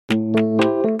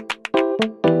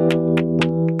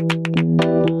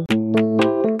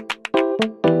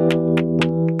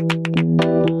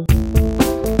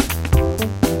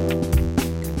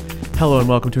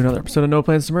welcome to another episode of No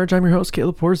Plans to Merge. I'm your host,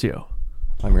 Caleb Porzio.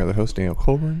 I'm your other host, Daniel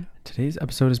Colburn. Today's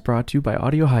episode is brought to you by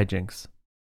Audio Hijinks.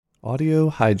 Audio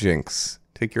hijinks.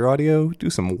 Take your audio, do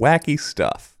some wacky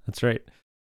stuff. That's right.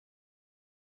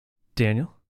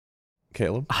 Daniel,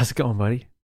 Caleb, how's it going, buddy?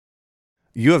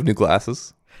 you have new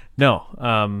glasses.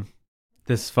 No,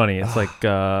 this is funny. It's like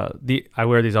I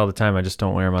wear these all the time. I just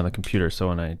don't wear them on the computer. So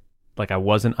when I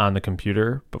wasn't on the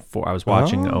computer before I was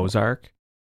watching Ozark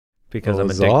because I'm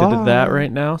addicted to that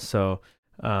right now. So,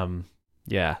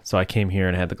 yeah. So I came here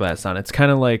and had the glasses on. It's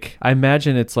kind of like, I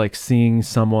imagine it's like seeing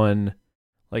someone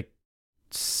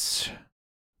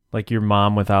like your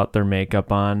mom without their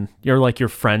makeup on. You're like your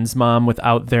friend's mom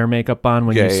without their makeup on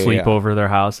when you sleep over their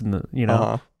house and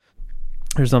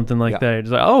or something like that. You're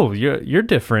just like, oh, you're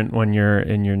different when you're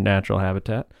in your natural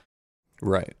habitat.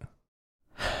 Right.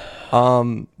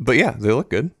 But yeah, they look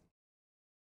good.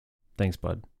 Thanks,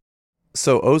 bud.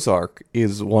 So Ozark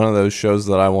is one of those shows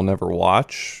that I will never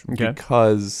watch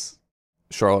because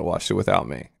Charlotte watched it without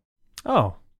me.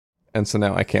 Oh. And so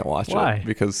now I can't watch Why? it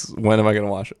because when am I going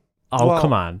to watch it? Oh,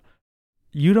 come on.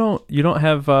 You don't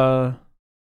have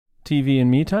TV in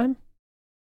me time?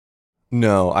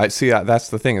 No, I see. That's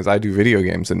the thing is I do video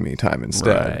games in me time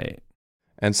instead. Right.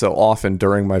 And so often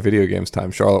during my video games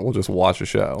time, Charlotte will just watch a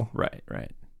show. Right.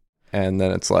 And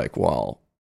then it's like, well,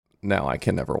 now I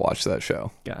can never watch that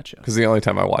show. Gotcha. Because the only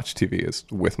time I watch TV is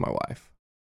with my wife.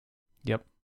 Yep.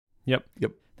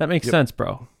 That makes sense,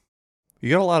 bro. You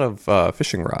got a lot of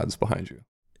fishing rods behind you.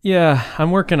 Yeah,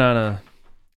 I'm working on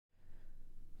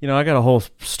I got a whole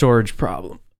storage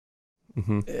problem.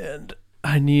 Mm-hmm. And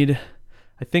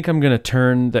I think I'm going to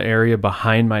turn the area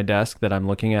behind my desk that I'm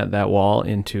looking at, that wall,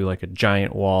 into like a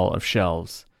giant wall of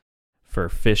shelves for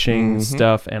fishing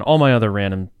stuff and all my other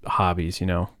random hobbies,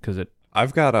 because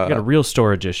I've got a real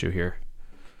storage issue here.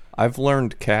 I've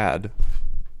learned CAD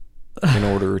in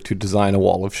order to design a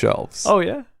wall of shelves. Oh,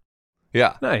 yeah?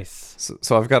 Yeah. Nice.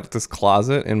 So I've got this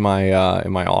closet in my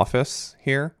office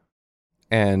here,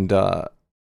 and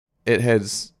it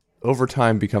has over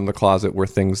time become the closet where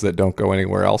things that don't go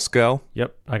anywhere else go.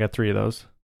 Yep, I got 3 of those.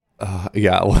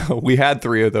 Yeah, we had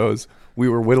 3 of those. We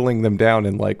were whittling them down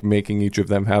and like making each of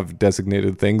them have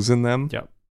designated things in them. Yep.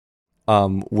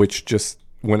 Which just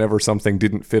whenever something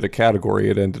didn't fit a category,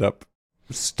 it ended up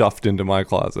stuffed into my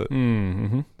closet.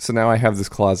 Mm-hmm. So now I have this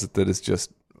closet that is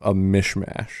just a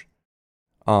mishmash.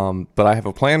 But I have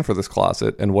a plan for this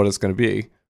closet and what it's going to be.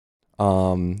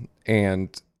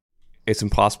 And it's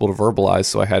impossible to verbalize,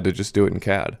 so I had to just do it in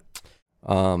CAD.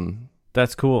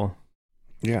 That's cool.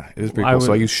 Yeah, it is pretty cool.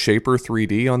 So I use Shaper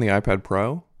 3D on the iPad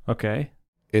Pro. Okay.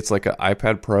 It's like an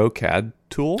iPad Pro CAD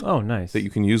tool. Oh, nice. That you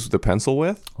can use the pencil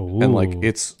with. Ooh. And like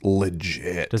it's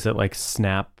legit. Does it like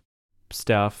snap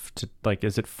stuff to like,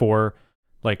 is it for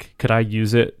like, could I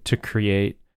use it to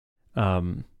create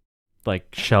like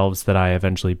shelves that I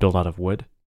eventually build out of wood?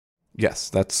 Yes,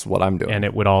 that's what I'm doing. And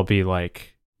it would all be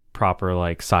like proper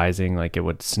like sizing, like it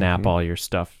would snap all your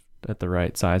stuff at the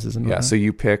right sizes and so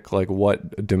you pick like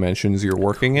what dimensions you're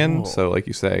working in. So like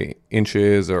you say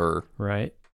inches or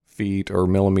feet or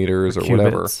millimeters or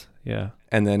whatever. Yeah.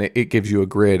 And then it gives you a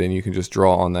grid and you can just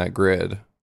draw on that grid.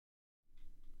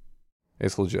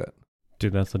 It's legit.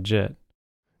 Dude, that's legit.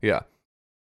 Yeah.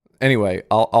 Anyway,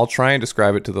 I'll try and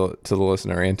describe it to the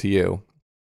listener and to you.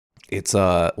 It's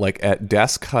like at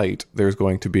desk height, there's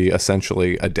going to be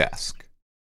essentially a desk,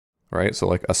 right? So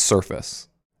like a surface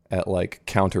at like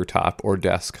countertop or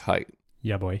desk height.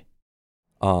 Yeah, boy.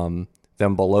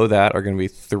 Then below that are going to be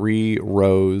 3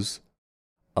 rows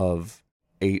of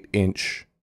 8-inch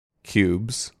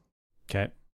cubes.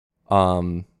 Okay.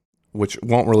 Which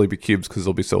won't really be cubes because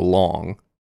they'll be so long,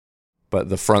 but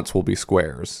the fronts will be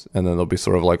squares, and then they'll be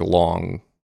sort of like long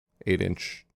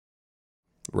 8-inch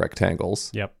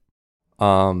rectangles. Yep.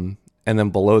 And then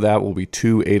below that will be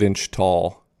 2 8-inch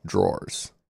tall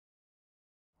drawers.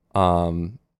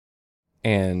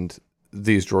 And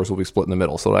these drawers will be split in the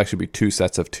middle, so it'll actually be 2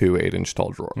 sets of 2 8-inch tall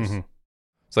drawers. Mm-hmm.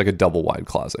 It's like a double wide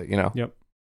closet, Yep.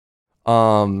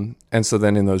 And so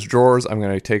then in those drawers, I'm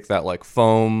going to take that like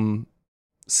foam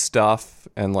stuff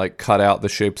and like cut out the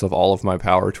shapes of all of my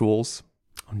power tools.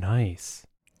 Oh, nice.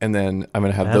 And then I'm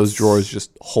going to have those drawers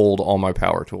just hold all my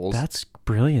power tools. That's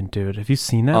brilliant, dude. Have you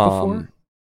seen that before?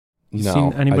 You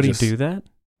seen anybody do that?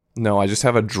 No, I just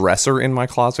have a dresser in my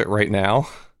closet right now.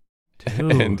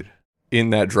 Dude. And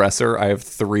in that dresser, I have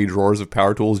 3 drawers of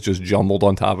power tools just jumbled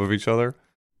on top of each other.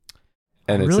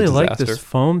 And I really like this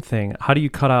foam thing. How do you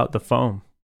cut out the foam?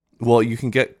 Well, you can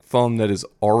get foam that is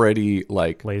already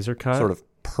like laser cut, sort of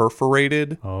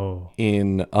perforated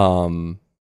in like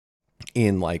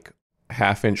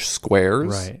 1/2-inch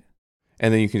squares. Right.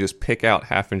 and then you can just pick out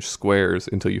 1/2-inch squares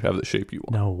until you have the shape you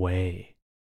want. No way.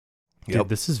 Yep. Dude,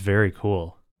 this is very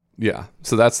cool. Yeah,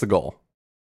 so that's the goal.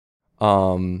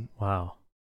 Wow.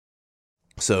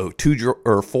 So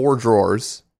 4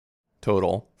 drawers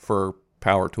total for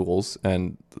power tools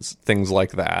and things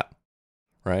like that,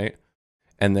 right?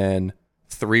 And then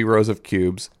 3 rows of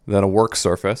cubes, then a work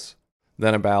surface,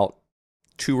 then about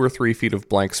 2 or 3 feet of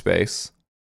blank space.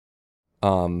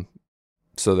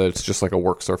 So that it's just like a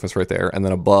work surface right there. And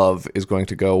then above is going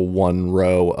to go 1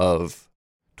 row of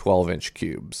 12-inch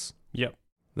cubes. Yep.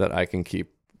 That I can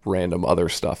keep random other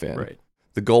stuff in. Right.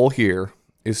 The goal here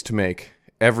is to make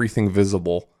everything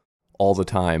visible all the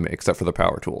time except for the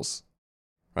power tools,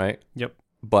 right? Yep.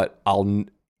 But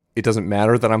it doesn't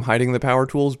matter that I'm hiding the power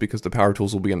tools because the power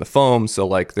tools will be in the foam, so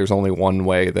like there's only one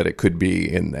way that it could be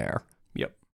in there.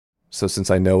 Yep. So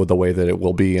since I know the way that it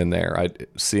will be in there,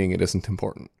 seeing it isn't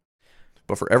important.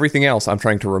 But for everything else, I'm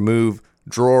trying to remove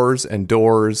drawers and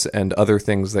doors and other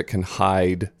things that can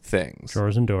hide things.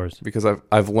 Drawers and doors. Because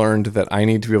I've learned that I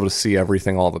need to be able to see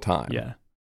everything all the time. Yeah.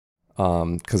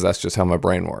 Because that's just how my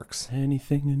brain works.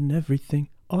 Anything and everything,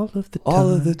 all of the time. All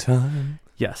of the time.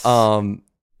 Yes.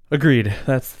 Agreed.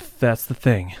 That's the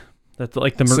thing. That's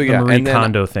like the yeah, Marie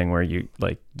Kondo thing where you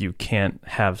can't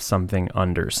have something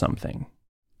under something.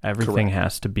 Everything Correct.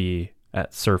 has to be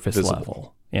at surface Visible.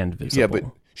 level and visible. Yeah, but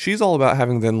she's all about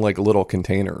having then like little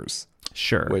containers,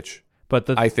 sure. which but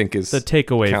I think is the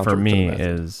takeaway counter for to me the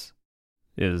method.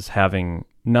 is having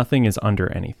nothing is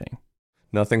under anything.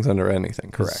 Nothing's under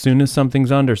anything. Correct. As soon as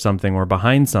something's under something or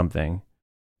behind something,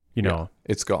 you know,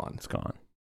 it's gone. it's gone.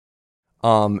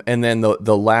 And then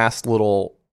the last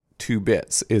little 2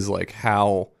 bits is like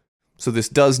how. So this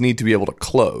does need to be able to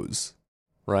close,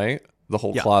 right? The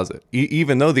whole closet,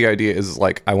 even though the idea is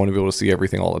like I want to be able to see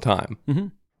everything all the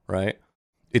time, right?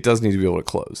 It does need to be able to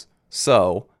close.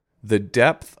 So the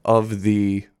depth of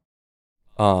the,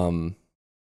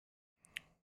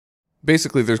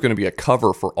 basically there's going to be a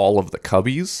cover for all of the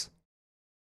cubbies.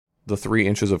 The 3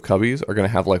 inches of cubbies are going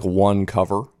to have like one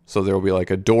cover. So there will be like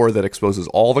a door that exposes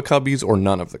all the cubbies or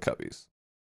none of the cubbies.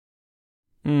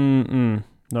 Nope.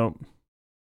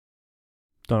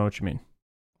 Don't know what you mean.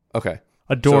 Okay.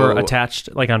 A door So-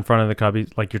 attached, like on front of the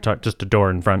cubbies, like you're just a door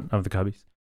in front of the cubbies.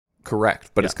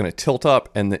 Correct, but it's going to tilt up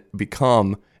and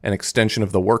become an extension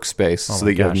of the workspace Oh so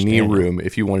my that you have gosh, knee Daniel. room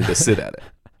if you wanted to sit at it.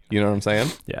 You know what I'm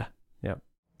saying? Yeah. Yep.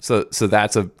 So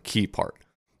that's a key part.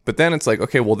 But then it's like,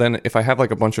 okay, well then if I have like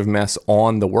a bunch of mess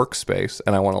on the workspace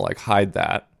and I want to like hide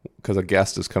that because a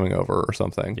guest is coming over or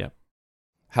something. Yep.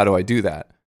 How do I do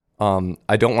that?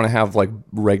 I don't want to have like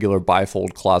regular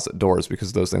bifold closet doors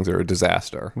because those things are a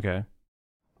disaster. Okay.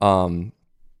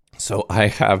 So I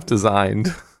have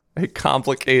designed a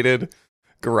complicated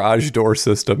garage door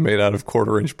system made out of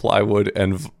 1/4-inch plywood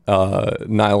and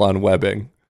nylon webbing,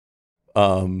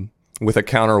 with a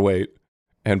counterweight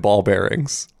and ball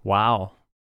bearings. Wow.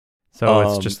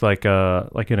 So it's just like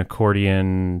an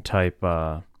accordion type,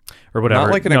 or whatever.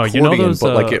 Not like an no, accordion, you know those,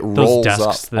 but like it those rolls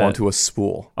desks up that, onto a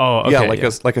spool. Oh, okay. Yeah,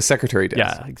 like a secretary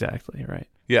desk. Yeah, exactly. Right.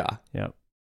 Yeah. Yep.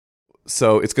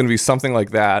 So it's going to be something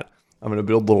like that. I'm going to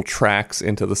build little tracks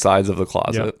into the sides of the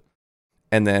closet. Yep.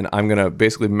 And then I'm going to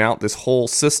basically mount this whole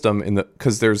system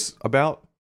because there's about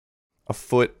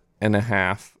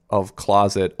 1.5 feet of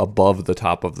closet above the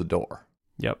top of the door.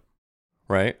 Yep.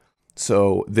 Right?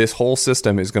 So this whole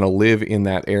system is going to live in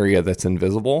that area that's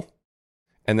invisible.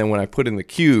 And then when I put in the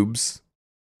cubes,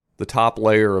 the top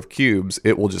layer of cubes,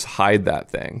 it will just hide that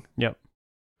thing. Yep.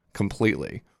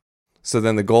 Completely. So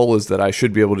then the goal is that I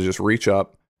should be able to just reach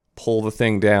up, pull the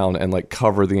thing down, and like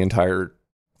cover the entire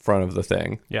front of the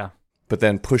thing. Yeah. But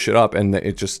then push it up and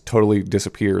it just totally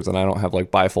disappears. And I don't have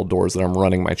like bifold doors that I'm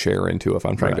running my chair into if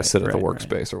I'm trying to sit at the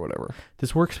workspace or whatever.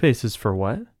 This workspace is for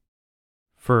what?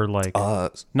 For like,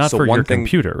 not so for one your thing-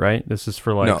 computer, right? This is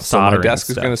for like no, so soldering my desk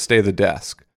is stuff going to stay the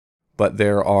desk. But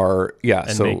there are, and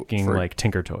so making for- like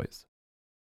Tinker Toys.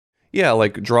 yeah,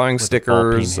 like drawing With a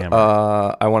ball peen stickers.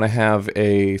 hammer. I want to have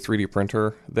a 3D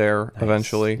printer there Nice.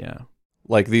 eventually. Yeah.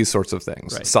 Like these sorts of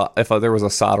things. Right. So if there was a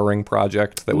soldering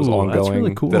project that was Ooh, that's ongoing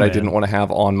really cool, that I man. didn't want to have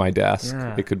on my desk,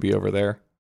 Yeah. it could be over there.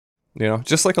 You know,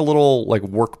 just like a little like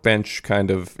workbench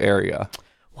kind of area.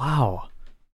 Wow.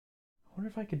 I wonder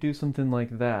if I could do something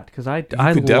like that because I could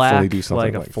lack definitely do something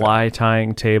like a like that. fly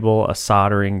tying table, a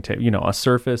soldering table, a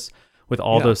surface with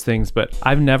all Yeah. those things. But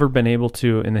I've never been able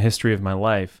to, in the history of my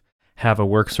life, have a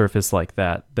work surface like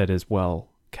that is well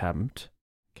kept.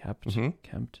 Mhm.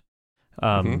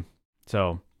 Um.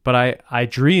 So, but I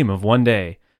dream of one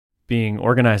day being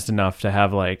organized enough to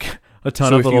have like a ton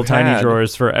So of if you little tiny had-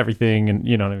 drawers for everything, and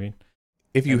you know what I mean.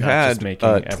 if you and not just had making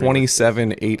every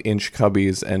 27 8-inch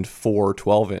cubbies and 5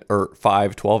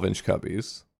 12-inch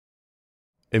cubbies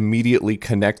immediately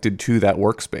connected to that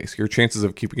workspace, your chances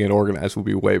of keeping it organized would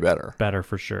be way better. Better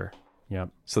for sure. Yep.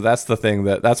 So that's the thing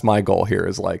that's my goal here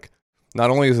is like, not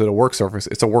only is it a work surface,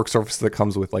 it's a work surface that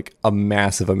comes with like a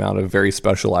massive amount of very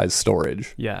specialized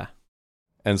storage. Yeah.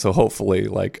 And so hopefully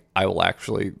like I will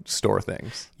actually store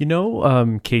things. You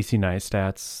know, Casey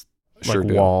Neistat's like Sure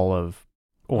do. wall of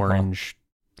orange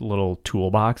little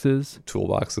toolboxes.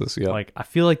 Toolboxes, yeah. Like I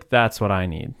feel like that's what I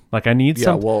need. Like I need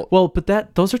some. well,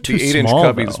 but those are too the 8-inch small.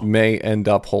 cubbies though. may end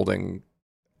up holding.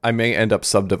 I may end up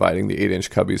subdividing the 8-inch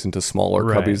cubbies into smaller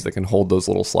Right. cubbies that can hold those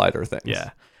little slider things.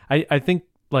 Yeah. I think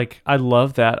like I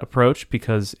love that approach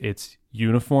because it's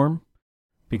uniform.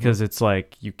 Because it's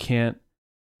like you can't,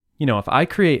 if I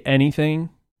create anything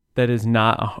that is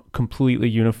not completely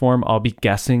uniform, I'll be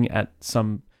guessing at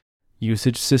some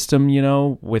usage system,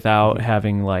 without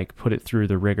having like put it through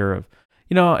the rigor of,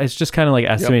 it's just kind of like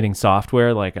estimating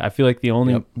software. Like I feel like the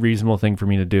only reasonable thing for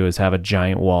me to do is have a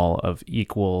giant wall of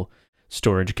equal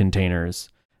storage containers.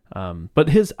 But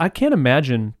I can't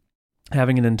imagine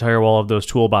having an entire wall of those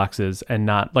toolboxes and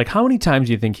not like, how many times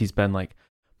do you think he's been like,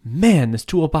 man, this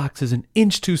toolbox is an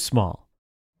inch too small?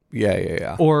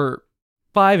 Yeah. Or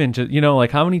 5 inches,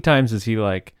 like how many times is he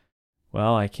like,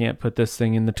 well, I can't put this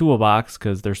thing in the toolbox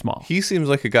because they're small. He seems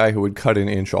like a guy who would cut an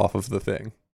inch off of the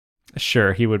thing.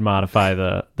 Sure, he would modify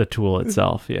the tool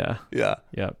itself. Yeah. Yeah.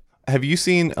 Yep. Have you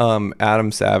seen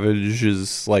Adam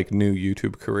Savage's like new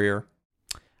YouTube career?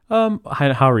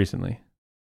 How recently?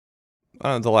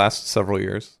 The last several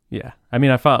years. Yeah. I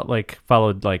mean, I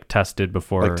followed like Tested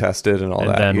before. Like Tested and all and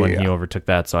that. then when yeah. he overtook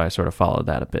that, so I sort of followed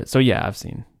that a bit. So yeah, I've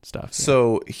seen stuff. Yeah.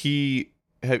 So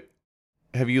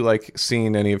have you like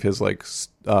seen any of his like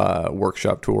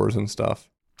workshop tours and stuff?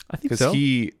 I think Because so.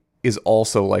 he is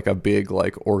also like a big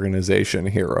like organization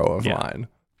hero of mine.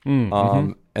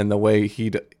 And the way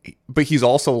but he's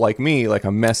also like me, like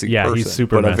a messy person. He's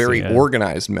super but messy, a very yeah.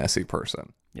 organized messy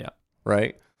person. Yeah.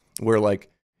 Right? Where like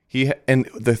and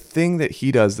the thing that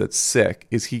he does that's sick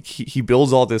is he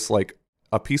builds all this like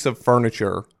a piece of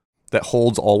furniture that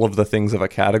holds all of the things of a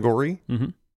category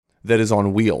that is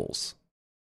on wheels.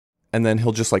 And then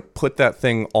he'll just like put that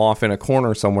thing off in a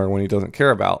corner somewhere when he doesn't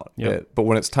care about it. But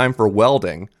when it's time for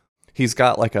welding, he's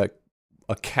got like a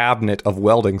cabinet of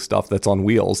welding stuff that's on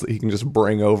wheels that he can just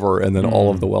bring over, and then all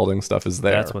of the welding stuff is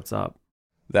there. That's what's up.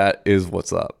 That is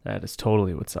what's up. That is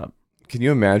totally what's up. Can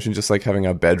you imagine just like having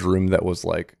a bedroom that was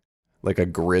like a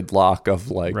gridlock of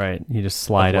like right? You just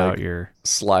slide out your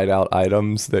slide out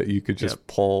items that you could just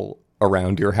pull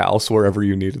around your house wherever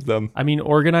you needed them. I mean,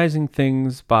 organizing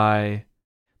things by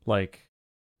like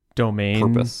domain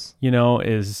Purpose.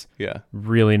 Is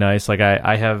really nice. Like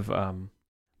I have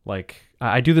like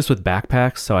I do this with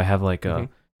backpacks, so I have like a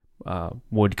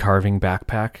wood carving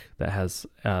backpack that has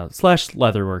 /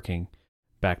 leatherworking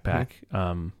backpack,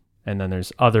 and then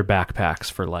there's other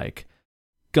backpacks for like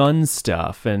gun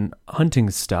stuff and hunting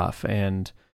stuff,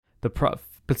 and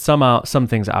but some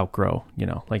things outgrow,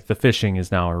 like the fishing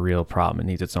is now a real problem and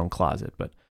needs its own closet,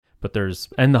 but there's,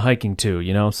 and the hiking too,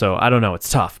 so I don't know, it's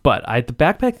tough, but the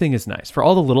backpack thing is nice for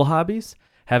all the little hobbies.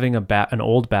 Having an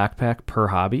old backpack per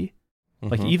hobby,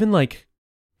 like even like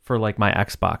for like my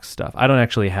Xbox stuff, I don't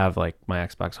actually have like my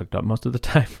Xbox hooked up most of the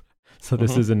time, so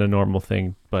this isn't a normal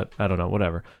thing, but I don't know,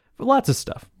 whatever, but lots of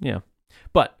stuff,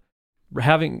 but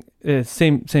having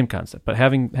same concept, but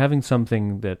having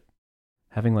something that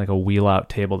having like a wheel out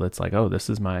table that's like, oh, this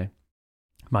is my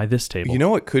this table.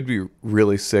 What could be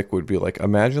really sick would be like,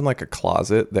 imagine like a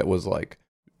closet that was like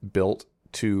built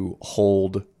to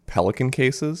hold Pelican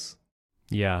cases.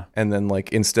 Yeah. And then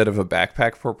like instead of a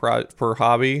backpack per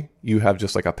hobby, you have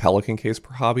just like a Pelican case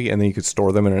per hobby, and then you could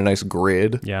store them in a nice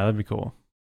grid. Yeah, that'd be cool.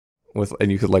 And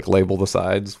you could like label the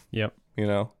sides. Yep.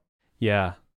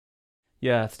 Yeah.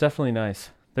 Yeah, it's definitely nice.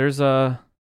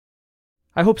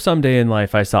 I hope someday in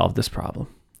life I solve this problem.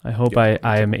 I hope I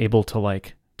am able to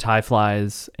like tie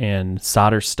flies and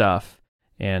solder stuff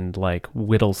and like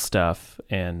whittle stuff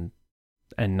and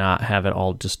not have it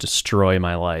all just destroy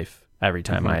my life every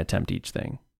time I attempt each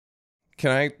thing.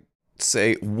 Can I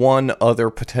say one other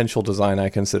potential design I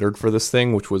considered for this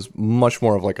thing, which was much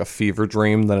more of like a fever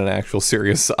dream than an actual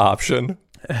serious option,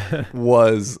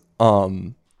 was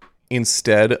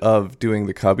instead of doing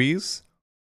the cubbies,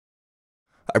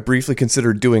 I briefly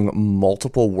considered doing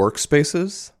multiple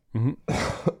workspaces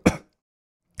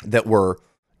that were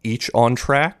each on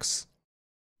tracks,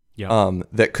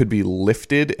 that could be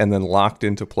lifted and then locked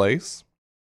into place.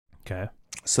 Okay.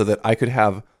 So that I could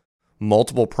have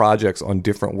multiple projects on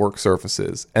different work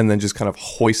surfaces and then just kind of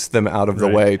hoist them out of the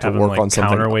way to Have them, work like, on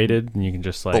something counterweighted, and you can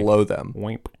just like below them.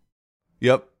 wimp.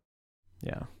 Yep.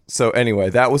 Yeah. So anyway,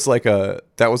 that was like a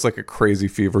crazy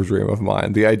fever dream of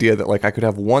mine. The idea that like I could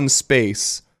have one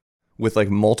space with like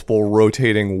multiple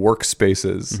rotating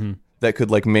workspaces that could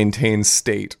like maintain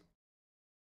state.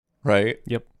 Right?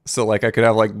 Yep. So like I could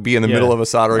have like be in the middle of a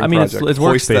soldering project, it's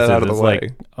hoist that out of the it's way.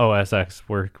 like OSX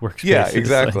workspaces. Yeah,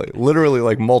 exactly. Like, literally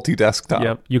like multi-desktop.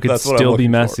 yep. You could That's what I'm still be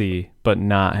looking for. messy, but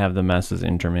not have the messes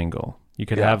intermingle. You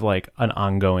could have like an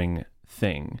ongoing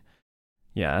thing.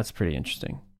 Yeah, that's pretty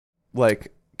interesting.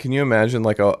 Like, can you imagine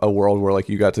like a world where like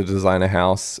you got to design a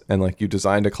house and like you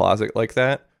designed a closet like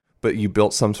that, but you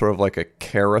built some sort of like a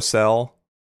carousel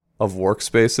of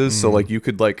workspaces, so like you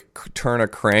could like turn a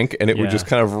crank and it would just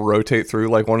kind of rotate through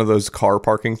like one of those car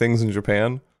parking things in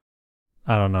Japan?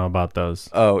 I don't know about those.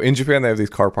 Oh, in Japan they have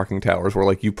these car parking towers where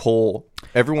like you pull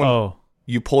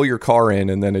you pull your car in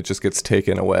and then it just gets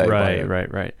taken away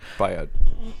Right. by a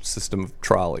system of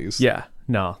trolleys. Yeah.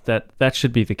 No, that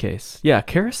should be the case. Yeah,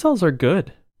 carousels are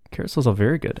good. Carousels are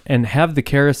very good. And have the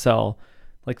carousel,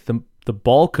 like the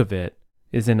bulk of it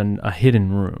is in a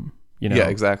hidden room. You know? Yeah,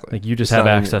 exactly. Like you just It's have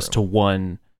not in access your to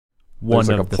one There's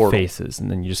like of a the portal. faces,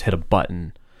 and then you just hit a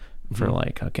button for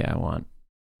like, okay, I want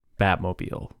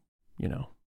Batmobile, you know.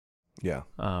 Yeah.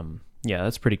 Yeah,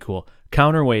 that's pretty cool.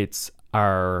 Counterweights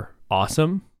are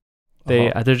awesome.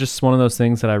 They're just one of those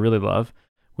things that I really love.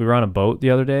 We were on a boat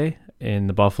the other day in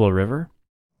the Buffalo River,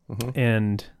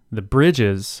 and the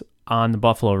bridges on the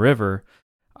Buffalo River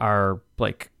are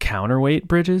like counterweight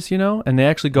bridges, you know, and they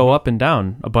actually go up and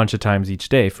down a bunch of times each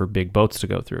day for big boats to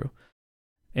go through.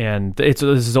 And this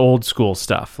is old school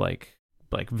stuff, like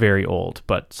very old,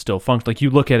 but still functional. Like you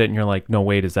look at it and you're like, no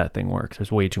way does that thing work.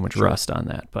 There's way too much rust on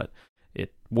that, but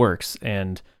it works.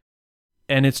 And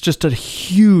it's just a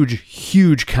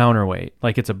huge counterweight.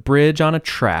 Like it's a bridge on a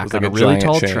track, on a really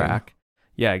tall track.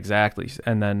 Yeah, exactly.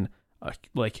 And then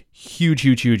like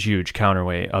huge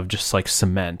counterweight of just like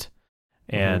cement.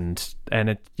 And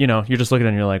it, you know, you're just looking at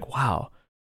it and you're like, wow,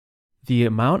 the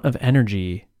amount of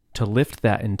energy to lift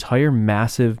that entire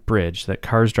massive bridge that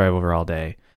cars drive over all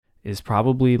day is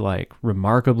probably like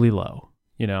remarkably low,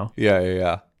 you know?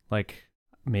 Yeah. Like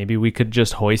maybe we could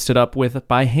just hoist it up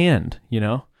by hand, you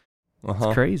know?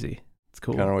 It's crazy. It's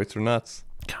cool. Counterweights are nuts.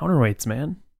 Counterweights,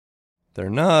 man. They're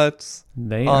nuts.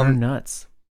 They are nuts.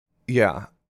 Yeah.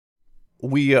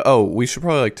 We should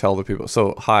probably like tell the people.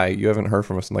 So, hi, you haven't heard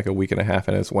from us in like a week and a half,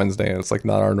 and it's Wednesday, and it's like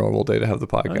not our normal day to have the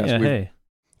podcast. Oh, yeah, hey.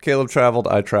 Caleb traveled,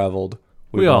 I traveled.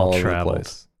 We all traveled. Over the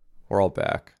place. We're all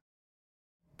back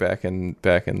in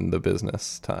the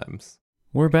business times.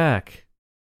 We're back.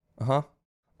 Caleb,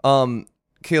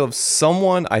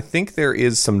 I think there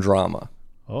is some drama.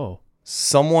 Oh.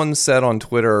 Someone said on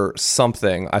Twitter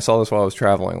something. I saw this while I was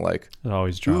traveling. Like, there's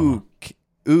always drama.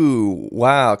 Ooh,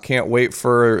 wow, can't wait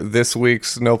for this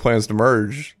week's No Plans to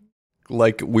Merge.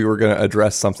 Like we were going to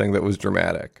address something that was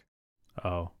dramatic.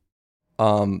 Oh.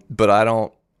 But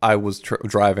I was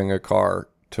driving a car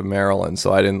to Maryland,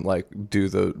 so I didn't like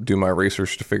do my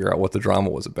research to figure out what the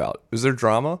drama was about. Is there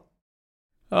drama?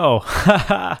 Oh,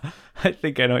 I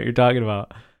think I know what you're talking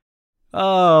about.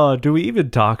 Oh, do we even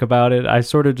talk about it? I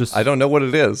don't know what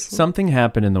it is. Something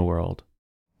happened in the world.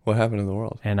 What happened in the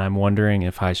world? And I'm wondering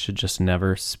if I should just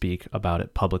never speak about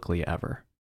it publicly ever.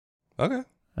 Okay.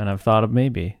 And I've thought of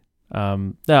maybe.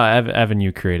 No, Evan,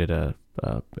 you created a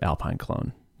Alpine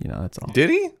clone. You know, that's all. Did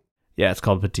he? Yeah, it's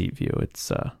called Petite View.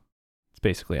 It's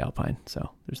basically Alpine. So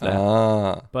there's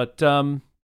that. But I'm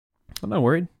not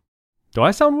worried. Do I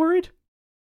sound worried?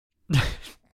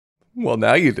 Well,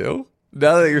 now you do.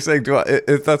 Now that you're saying,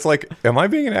 if that's like, am I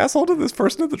being an asshole to this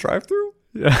person at the drive-thru?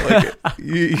 Yeah.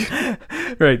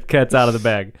 Like, right, cat's out of the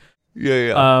bag.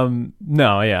 Yeah.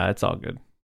 No, yeah, it's all good.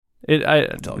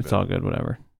 It's all good.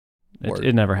 Whatever.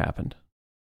 It never happened.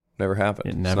 Never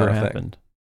happened. It never happened.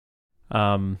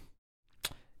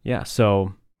 Yeah.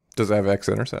 So. Does it have X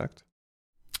intersect?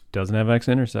 Doesn't have X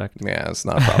intersect. Yeah, it's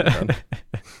not a problem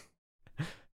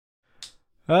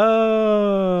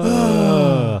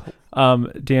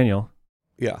then. Daniel.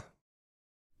 Yeah.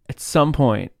 At some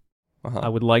point, Uh-huh. I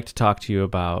would like to talk to you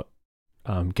about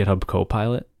GitHub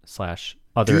Copilot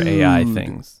 / other AI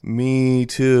things. Me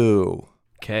too.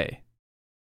 Okay.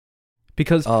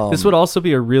 Because this would also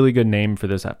be a really good name for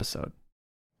this episode.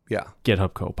 Yeah.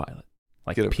 GitHub Copilot.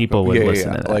 Like GitHub people would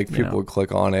listen to that. Like people would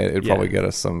click on it. It'd probably get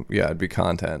us some, it'd be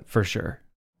content. For sure.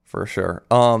 For sure.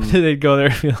 They'd go there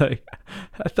and be like,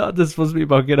 I thought this was supposed to be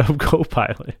about GitHub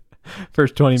Copilot.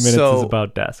 First 20 minutes is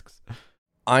about desks.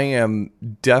 I am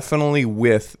definitely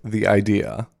with the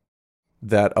idea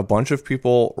that a bunch of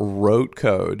people wrote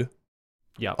code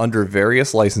Yeah. under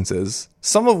various licenses,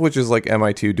 some of which is like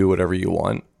MIT do whatever you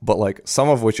want, but like some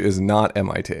of which is not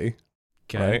MIT,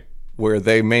 right? Where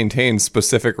they maintain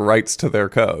specific rights to their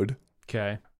code.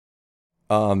 Okay.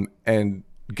 And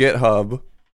GitHub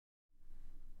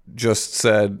just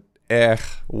said,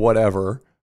 whatever.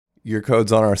 Your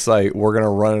code's on our site. We're going to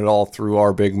run it all through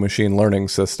our big machine learning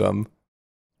system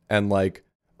and like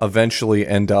eventually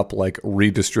end up like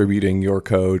redistributing your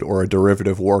code or a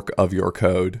derivative work of your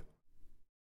code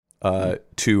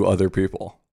to other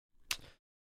people.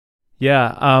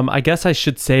 Yeah, I guess I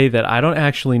should say that I don't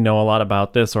actually know a lot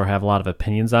about this or have a lot of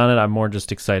opinions on it. I'm more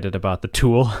just excited about the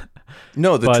tool.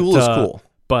 No, the tool is cool.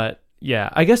 But yeah,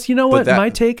 I guess you know what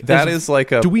my take. That is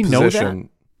like a do we know position. that?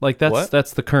 Like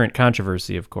that's the current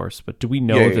controversy, of course. But do we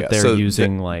know that they're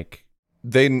using like?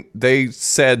 They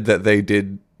said that they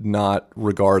did not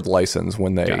regard license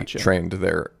when they trained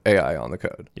their AI on the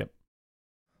code. Yep.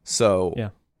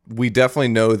 So we definitely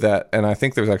know that, and I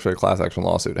think there's actually a class action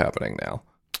lawsuit happening now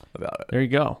about it. There you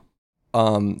go.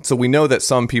 So we know that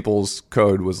some people's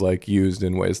code was like used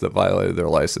in ways that violated their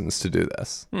license to do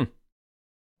this.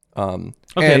 And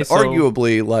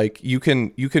arguably, like you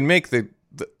can make the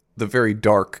very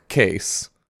dark case,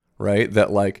 right?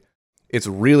 That like it's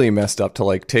really messed up to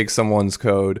like take someone's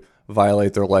code,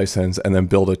 violate their license, and then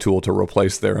build a tool to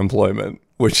replace their employment,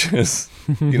 which is,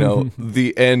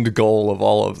 the end goal of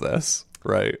all of this,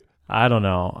 right? I don't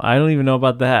know. I don't even know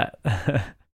about that.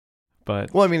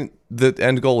 But well, I mean, the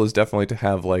end goal is definitely to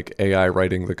have like AI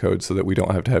writing the code so that we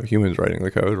don't have to have humans writing the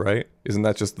code, right? Isn't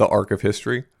that just the arc of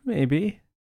history? Maybe.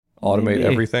 Automate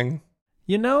everything.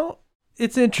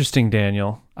 It's interesting,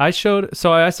 Daniel. I saw it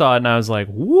and I was like,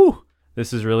 woo,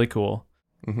 this is really cool.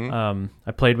 Mm-hmm.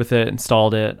 I played with it,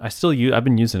 installed it. I've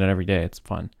been using it every day. It's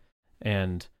fun.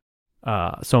 And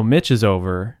so Mitch is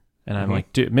over and I'm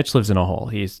like, dude, Mitch lives in a hole.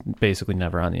 He's basically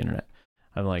never on the internet.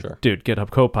 I'm like, dude,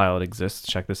 GitHub Copilot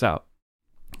exists. Check this out.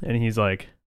 And he's like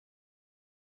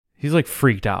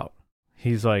freaked out.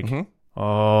 He's like,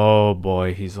 oh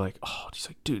boy. He's like,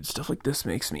 dude, stuff like this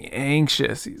makes me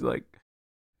anxious. He's like,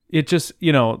 it just,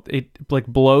 it like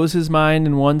blows his mind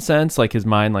in one sense. Like his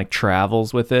mind like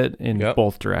travels with it in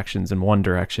both directions. And one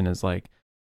direction is like,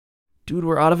 dude,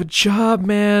 we're out of a job,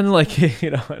 man. Like,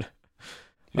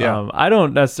 I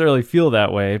don't necessarily feel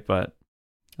that way, but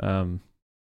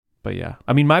yeah,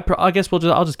 I mean, I guess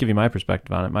I'll just give you my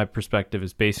perspective on it. My perspective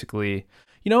is basically,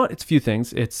 it's a few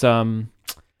things. It's,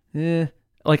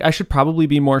 like I should probably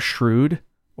be more shrewd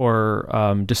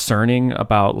or discerning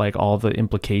about like all the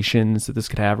implications that this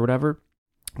could have or whatever.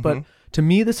 But to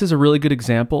me, this is a really good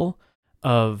example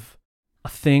of a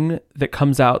thing that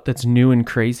comes out that's new and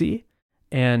crazy.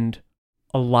 And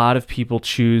a lot of people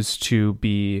choose to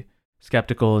be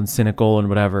skeptical and cynical and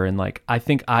whatever. And like, I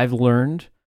think I've learned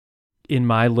in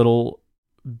my little,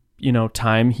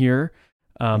 time here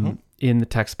in the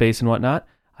tech space and whatnot,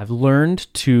 I've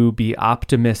learned to be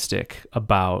optimistic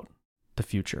about the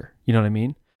future. You know what I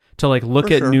mean? To like look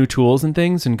at new tools and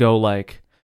things and go like,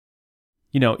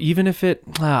 even if it,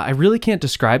 I really can't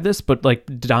describe this, but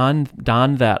like don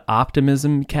that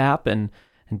optimism cap and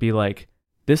be like,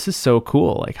 this is so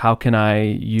cool. Like, how can I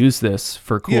use this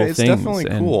for cool things? Yeah, it's definitely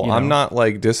cool. I'm not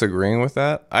like disagreeing with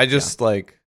that. I just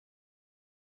like,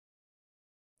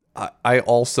 I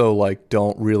also like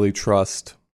don't really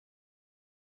trust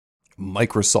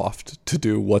Microsoft to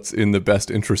do what's in the best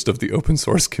interest of the open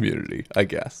source community, I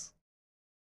guess.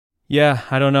 Yeah,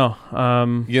 I don't know.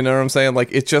 You know what I'm saying? Like,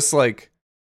 it's just like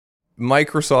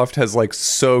Microsoft has like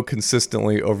so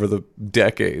consistently over the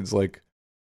decades like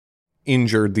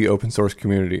injured the open source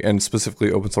community and specifically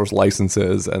open source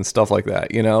licenses and stuff like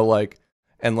that, like,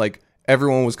 and like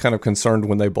everyone was kind of concerned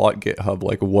when they bought GitHub,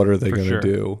 like, what are they going to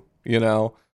do,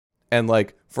 And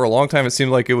like for a long time, it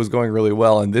seemed like it was going really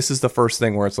well. And this is the first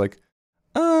thing where it's like,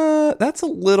 that's a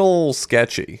little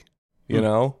sketchy,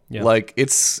 Yeah. Like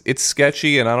it's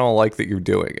sketchy and I don't like that you're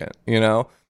doing it,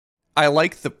 I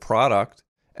like the product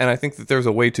and I think that there's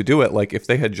a way to do it. Like if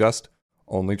they had just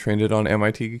only trained it on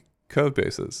MIT code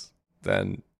bases,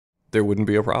 then there wouldn't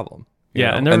be a problem.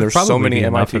 And there's so many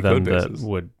MIT code bases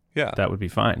that would be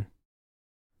fine.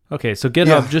 Okay. So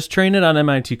GitHub, just train it on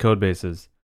MIT code bases.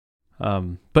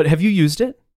 But have you used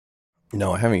it?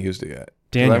 No, I haven't used it yet.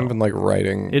 Daniel, I haven't been like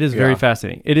writing. It is very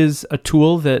fascinating. It is a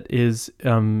tool that is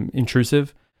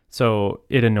intrusive, so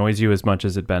it annoys you as much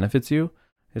as it benefits you.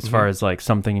 As far as like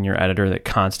something in your editor that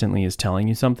constantly is telling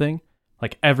you something,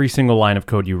 like every single line of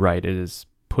code you write, it is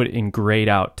put in grayed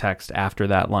out text after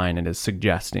that line. It is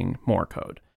suggesting more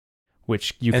code,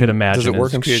 which you could imagine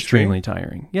is extremely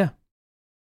tiring. Yeah.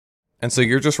 And so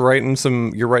you're just writing a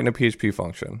PHP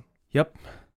function. Yep.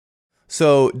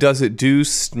 So does it do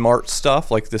smart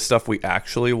stuff, like the stuff we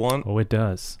actually want? Oh, it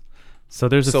does. So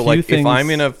there's a so few like things.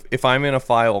 if I'm in a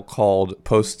file called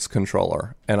posts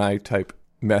controller and I type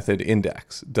method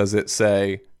index, does it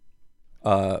say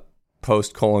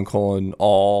post :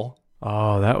 all?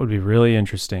 Oh, that would be really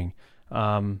interesting.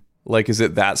 Like, is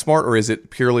it that smart, or is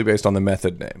it purely based on the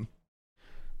method name?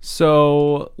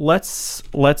 So let's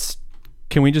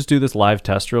can we just do this live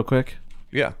test real quick?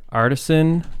 Yeah.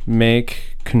 Artisan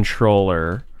make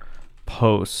controller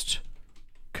post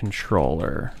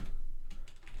controller.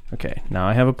 Okay, now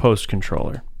I have a post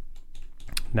controller.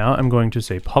 Now I'm going to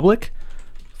say public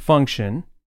function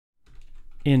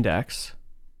index.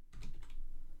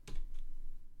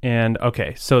 And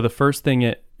okay, so the first thing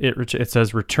it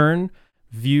says return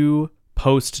view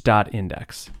post dot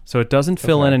index. So it doesn't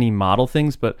fill in any model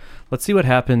things, but let's see what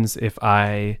happens if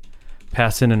I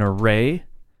pass in an array.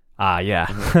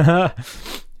 Yeah.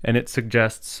 And it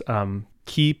suggests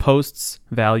key posts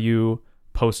value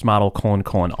post model :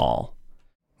 all.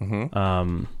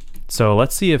 So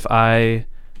let's see if I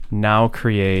now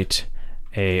create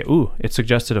it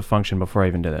suggested a function before I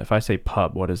even did it. If I say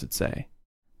pub, what does it say?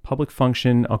 Public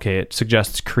function. Okay, it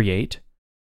suggests create.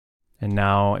 And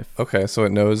now so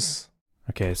it knows.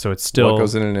 Okay, so it's still what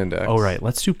goes in an index. Oh, right.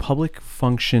 Let's do public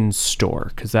function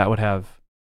store, because that would have.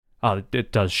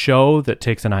 It does show that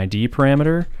takes an ID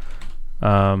parameter.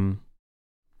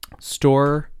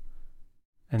 Store,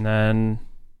 and then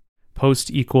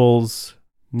post equals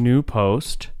new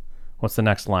post. What's the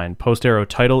next line? Post arrow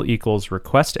title equals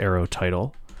request arrow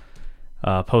title.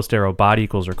 Post arrow body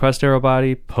equals request arrow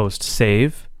body. Post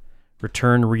save.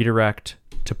 Return redirect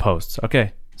to posts.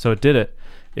 Okay, so it did it.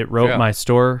 It wrote my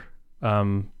store.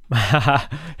 It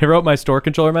wrote my store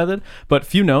controller method. But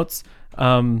few notes.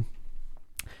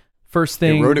 First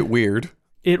thing, it wrote it weird.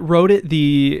 It wrote it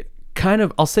the kind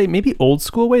of, I'll say maybe old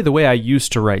school way, the way I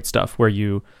used to write stuff, where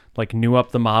you like new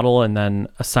up the model and then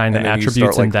assign them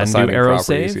attributes and then do arrow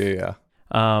save. Yeah.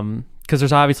 Because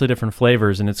there's obviously different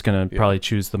flavors, and it's going to probably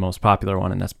choose the most popular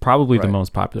one, and that's probably the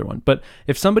most popular one. But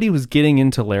if somebody was getting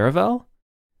into Laravel,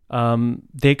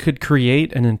 they could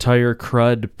create an entire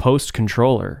CRUD post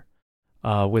controller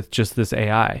with just this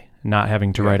AI, not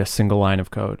having to write a single line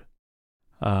of code.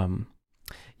 So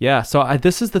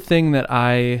this is the thing that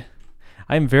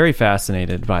I'm very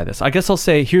fascinated by this. I guess I'll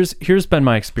say here's been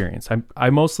my experience. I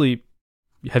mostly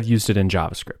have used it in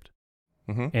JavaScript,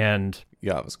 and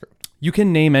JavaScript. You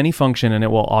can name any function and it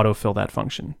will autofill that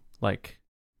function like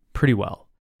pretty well.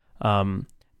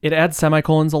 It adds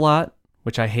semicolons a lot,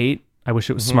 which I hate. I wish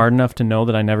it was smart enough to know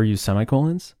that I never use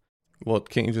semicolons. Well,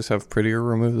 can't you just have Prettier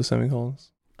remove the semicolons?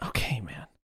 Okay, man.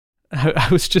 I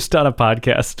was just on a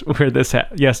podcast where this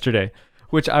yesterday,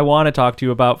 which I want to talk to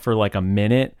you about for like a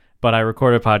minute, but I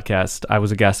recorded a podcast. I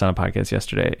was a guest on a podcast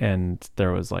yesterday, and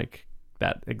there was like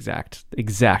that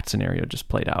exact scenario just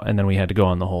played out. And then we had to go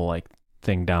on the whole like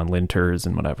thing down linters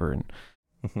and whatever.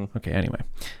 And okay, anyway.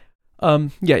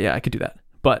 I could do that.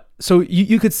 But so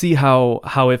you could see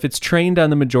how if it's trained on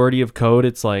the majority of code,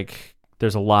 it's like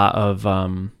there's a lot of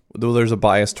there's a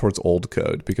bias towards old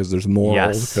code because there's more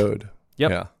old code.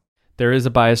 Yep. Yeah. There is a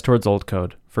bias towards old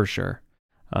code for sure.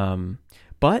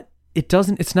 But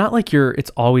it's not like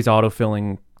it's always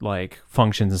autofilling like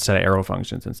functions instead of arrow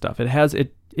functions and stuff.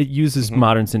 It uses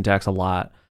modern syntax a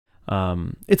lot.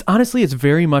 It's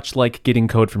very much like getting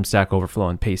code from Stack Overflow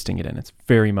and pasting it in. It's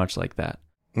very much like that.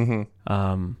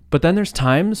 But then there's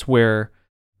times where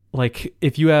like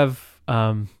if you have,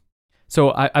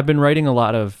 so I've been writing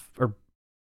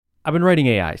I've been writing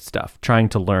AI stuff, trying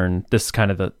to learn this kind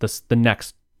of the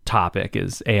next topic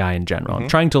is AI in general. I'm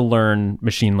trying to learn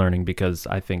machine learning because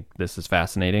I think this is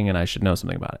fascinating and I should know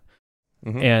something about it.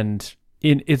 And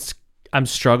I'm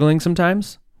struggling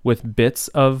sometimes with bits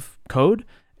of code,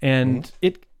 and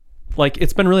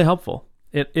it's been really helpful.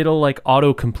 It'll like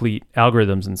autocomplete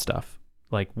algorithms and stuff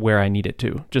like where I need it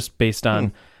to, just based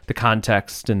on the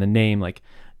context and the name. Like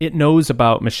it knows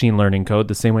about machine learning code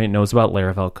the same way it knows about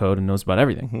Laravel code and knows about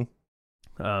everything.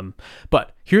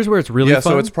 But here's where it's really fun.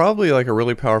 So it's probably like a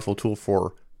really powerful tool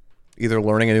for either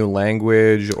learning a new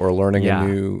language or learning a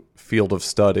new field of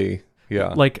study. Yeah.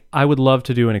 Like I would love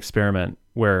to do an experiment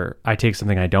where I take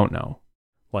something I don't know,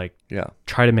 like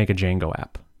try to make a Django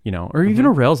app, or even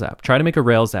a Rails app. Try to make a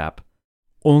Rails app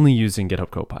only using GitHub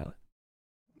Copilot.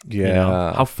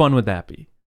 Yeah. How fun would that be?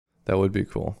 That would be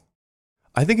cool.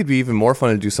 I think it'd be even more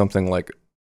fun to do something like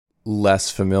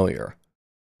less familiar.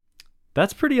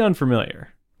 That's pretty unfamiliar.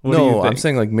 No, I'm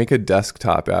saying like make a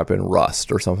desktop app in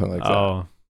Rust or something like that. Oh.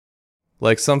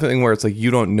 Like something where it's like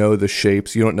you don't know the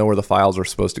shapes, you don't know where the files are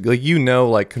supposed to go. Like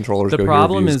like controllers The go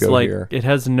problem here, views is go like here. it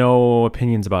has no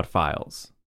opinions about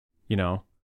files. You know,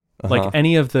 like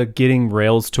any of the getting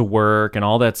Rails to work and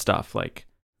all that stuff. Like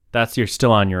you're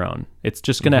still on your own. It's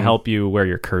just going to help you where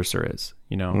your cursor is.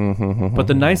 You know, but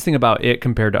the nice thing about it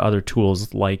compared to other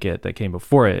tools like it that came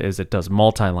before it is it does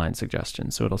multi-line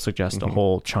suggestions. So it'll suggest a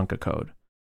whole chunk of code.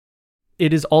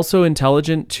 It is also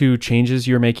intelligent to changes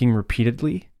you're making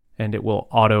repeatedly, and it will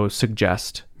auto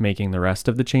suggest making the rest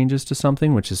of the changes to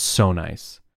something, which is so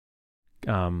nice. I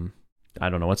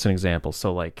don't know, what's an example?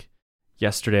 So like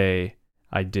yesterday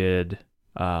I did,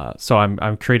 so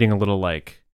I'm creating a little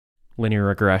like linear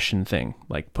regression thing,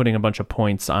 like putting a bunch of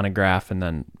points on a graph and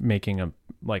then making a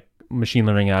like machine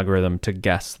learning algorithm to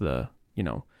guess the, you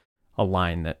know, a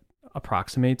line that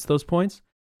approximates those points.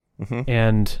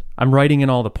 And I'm writing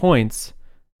in all the points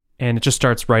and it just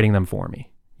starts writing them for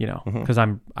me, you know, because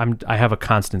I have a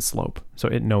constant slope. So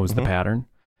it knows the pattern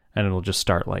and it'll just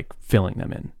start like filling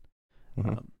them in.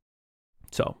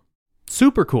 So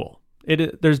super cool.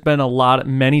 There's been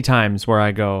many times where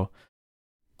I go,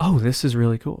 oh, this is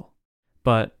really cool,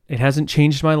 but it hasn't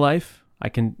changed my life.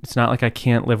 It's not like I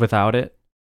can't live without it,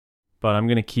 but I'm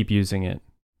going to keep using it.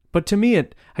 But to me,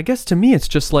 it's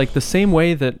just like the same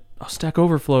way that Stack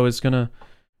Overflow is going to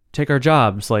take our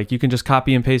jobs. Like you can just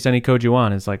copy and paste any code you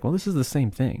want. It's like, well, this is the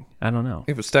same thing. I don't know.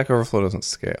 Yeah, but Stack Overflow doesn't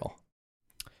scale.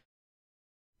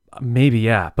 Maybe,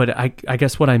 yeah. But I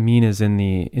guess what I mean is in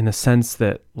the sense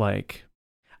that like,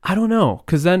 I don't know.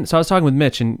 Cause then, so I was talking with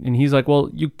Mitch and he's like,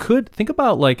 well, you could think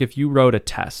about like, if you wrote a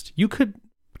test, you could,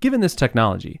 given this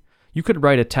technology, you could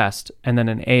write a test and then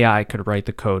an AI could write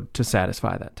the code to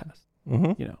satisfy that test.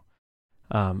 You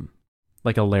know,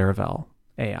 like a Laravel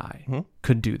AI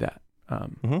could do that.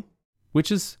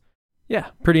 Which is, yeah,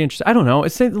 pretty interesting. I don't know.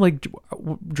 It's like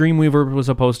Dreamweaver was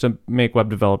supposed to make web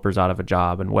developers out of a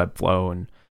job, and Webflow,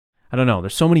 and I don't know.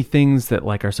 There's so many things that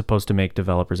like are supposed to make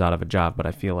developers out of a job, but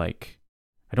I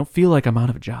don't feel like I'm out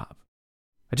of a job.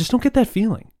 I just don't get that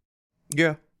feeling.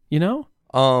 Yeah. You know?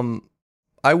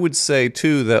 I would say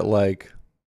too that like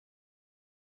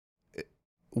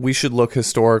we should look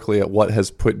historically at what has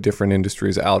put different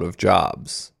industries out of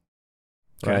jobs.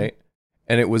 Okay. Right?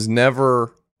 And it was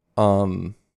never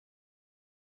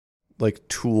like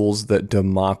tools that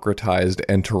democratized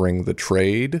entering the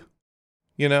trade,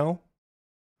 you know?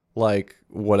 Like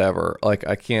whatever. Like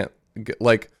I can't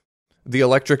like the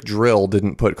electric drill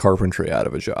didn't put carpentry out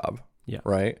of a job. Yeah.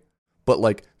 Right? But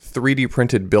like 3D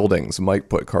printed buildings might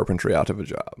put carpentry out of a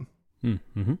job.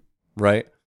 Right?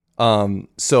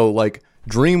 So like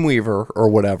Dreamweaver or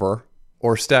whatever,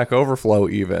 or Stack Overflow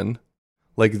even,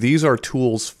 like these are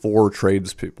tools for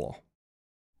tradespeople.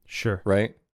 Sure.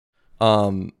 Right?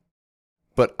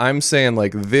 But I'm saying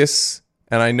like this,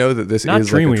 and I know that this not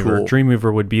is Dreamweaver. like a tool.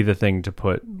 Dreamweaver would be the thing to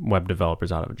put web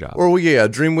developers out of a job. Or well, yeah,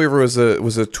 Dreamweaver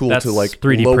was a tool That's to like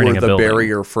 3D lower printing a the building.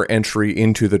 barrier for entry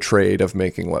into the trade of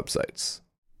making websites.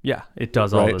 Yeah, it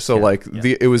does all Right? this. So yeah, like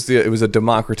yeah. it was a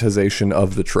democratization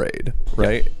of the trade,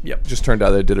 right? Yep. Just turned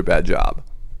out they did a bad job.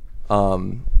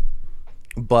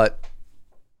 But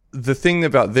the thing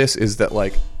about this is that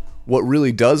like what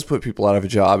really does put people out of a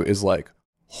job is like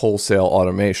wholesale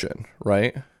automation,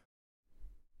 right?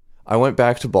 I went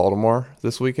back to Baltimore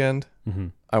this weekend.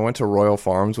 I went to Royal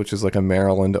Farms, which is like a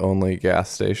Maryland only gas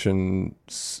station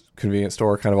convenience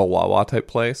store, kind of a Wawa type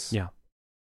place. Yeah.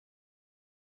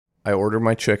 I ordered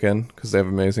my chicken because they have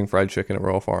amazing fried chicken at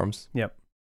Royal Farms. Yep.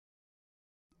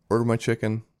 Ordered my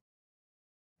chicken,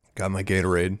 got my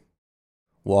Gatorade,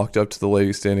 walked up to the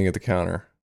lady standing at the counter,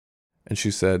 and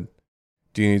she said,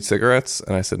 "Do you need cigarettes?"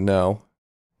 And I said, "No."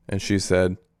 And she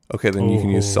said, "Okay, then you can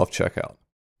use self-checkout."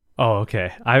 Oh,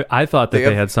 okay. I thought that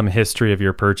they had some history of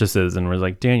your purchases and was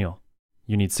like, Daniel,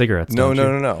 you need cigarettes.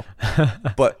 No.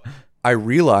 But I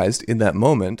realized in that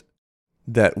moment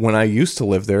that when I used to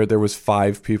live there, there was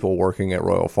 5 people working at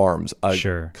Royal Farms,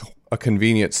 a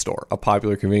convenience store, a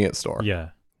popular convenience store. Yeah.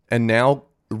 And now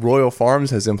Royal Farms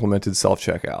has implemented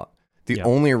self-checkout. The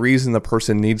only reason the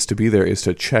person needs to be there is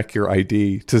to check your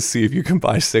ID to see if you can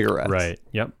buy cigarettes. Right.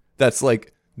 Yep. That's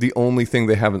like the only thing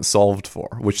they haven't solved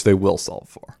for, which they will solve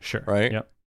for. Sure. Right? Yep.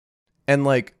 And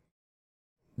like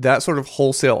that sort of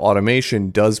wholesale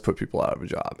automation does put people out of a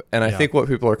job. And I think what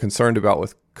people are concerned about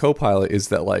with Copilot is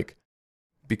that like,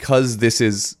 because this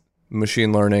is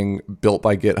machine learning built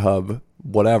by GitHub,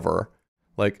 whatever,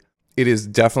 like it is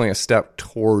definitely a step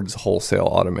towards wholesale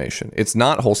automation. It's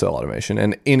not wholesale automation.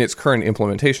 And in its current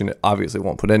implementation, it obviously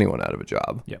won't put anyone out of a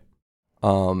job. Yep.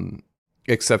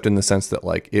 Except in the sense that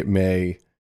like it may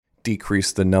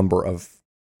decrease the number of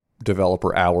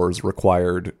developer hours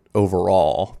required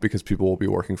overall because people will be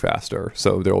working faster,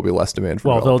 so there will be less demand for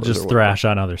Well, they'll developers just or thrash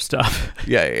on other stuff.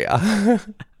 yeah.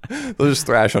 They'll just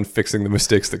thrash on fixing the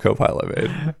mistakes that Copilot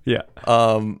made. Yeah.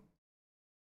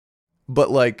 But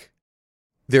like,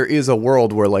 there is a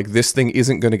world where like this thing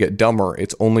isn't going to get dumber.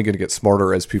 It's only going to get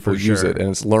smarter as people For use sure. it, and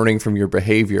it's learning from your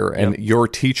behavior, and you're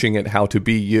teaching it how to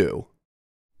be you.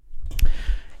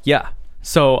 Yeah.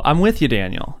 So I'm with you,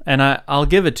 Daniel, and I'll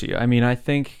give it to you. I mean, I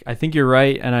think you're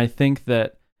right, and I think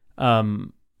that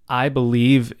I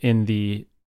believe in the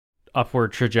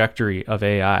upward trajectory of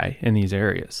AI in these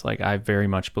areas. Like, I very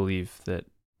much believe that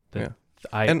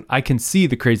I can see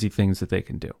the crazy things that they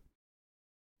can do.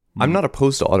 I'm not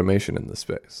opposed to automation in this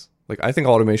space. Like, I think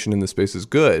automation in this space is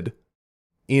good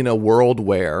in a world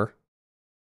where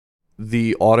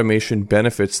the automation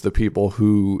benefits the people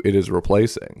who it is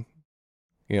replacing,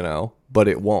 but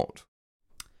it won't.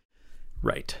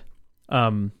 Right.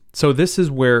 So this is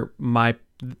where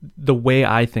the way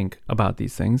I think about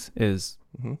these things is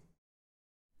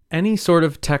any sort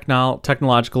of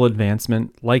technological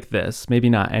advancement like this, maybe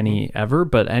not any ever,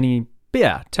 but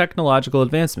technological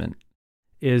advancement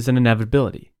is an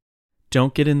inevitability.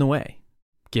 Don't get in the way.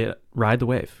 Ride the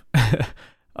wave.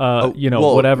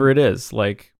 Whatever it is.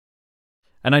 Like,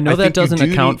 and I know that doesn't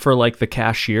account for like the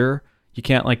cashier. You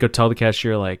can't like go tell the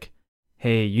cashier like,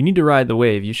 hey, you need to ride the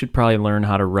wave. You should probably learn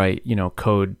how to write,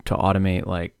 code to automate.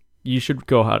 Like, you should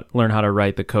learn how to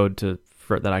write the code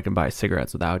that I can buy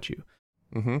cigarettes without you.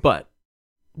 Mm-hmm. But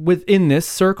within this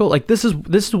circle, like this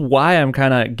is why I'm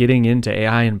kind of getting into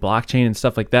AI and blockchain and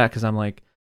stuff like that, because I'm like,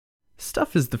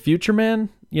 stuff is the future, man.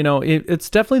 It's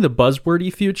definitely the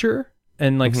buzzwordy future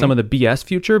and like some of the BS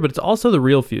future, but it's also the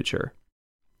real future.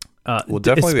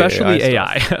 Definitely especially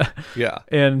AI. Yeah.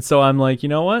 And so I'm like, you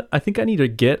know what? I think I need to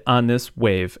get on this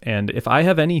wave. And if I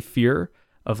have any fear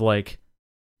of like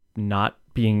not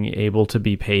being able to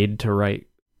be paid to write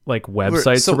like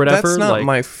websites or whatever, that's not like,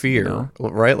 my fear,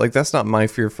 right? Like, that's not my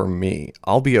fear for me.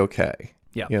 I'll be okay.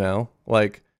 Yeah.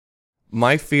 Like,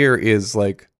 my fear is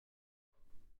like,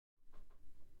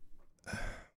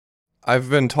 I've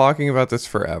been talking about this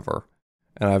forever,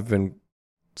 and I've been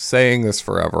saying this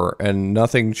forever, and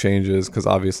nothing changes because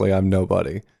obviously I'm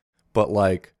nobody. But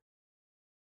like,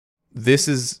 this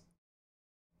is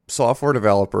software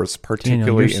developers,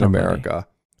 particularly Daniel, in America,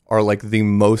 are like the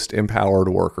most empowered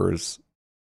workers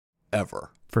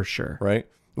ever. For sure. Right?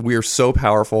 We are so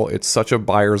powerful. It's such a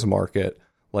buyer's market.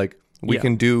 Like, we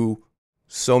can do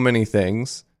so many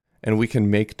things, and we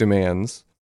can make demands,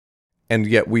 and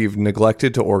yet we've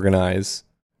neglected to organize,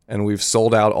 and we've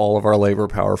sold out all of our labor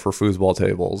power for foosball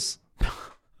tables.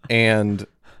 And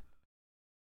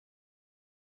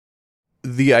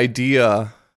the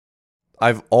idea,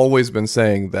 I've always been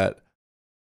saying that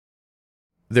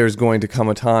there's going to come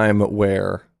a time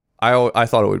where I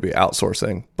thought it would be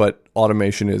outsourcing, but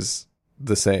automation is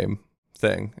the same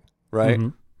thing, right?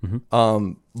 Mm-hmm.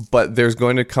 Mm-hmm. But there's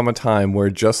going to come a time where,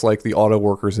 just like the auto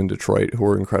workers in Detroit, who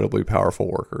are incredibly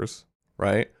powerful workers,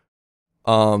 right?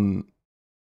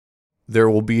 There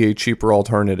will be a cheaper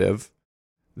alternative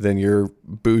than your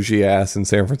bougie ass in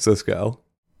San Francisco,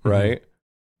 right? Mm-hmm.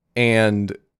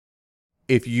 And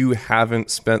if you haven't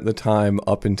spent the time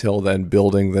up until then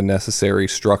building the necessary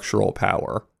structural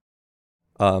power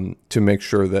to make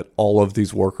sure that all of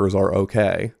these workers are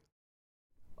okay,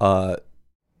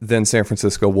 then San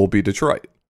Francisco will be Detroit,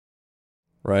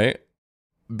 right?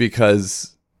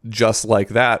 Because just like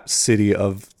that city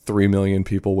of 3 million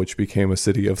people, which became a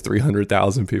city of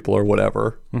 300,000 people or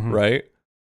whatever, right?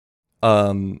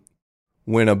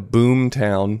 When a boom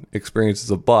town experiences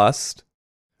a bust,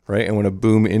 right? And when a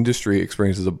boom industry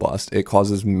experiences a bust, it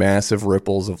causes massive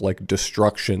ripples of like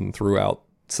destruction throughout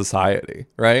society,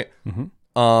 right? Mm-hmm.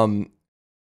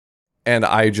 And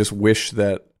I just wish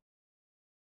that,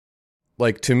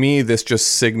 like, to me, this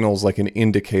just signals like an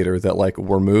indicator that like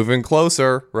we're moving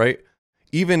closer, right?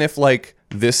 Even if like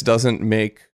this doesn't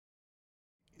make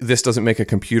a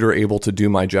computer able to do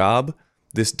my job,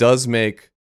 this does make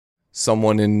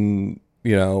someone in,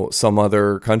 some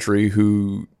other country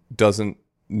who doesn't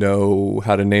know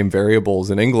how to name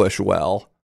variables in English well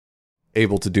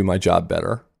able to do my job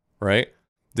better, right?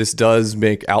 This does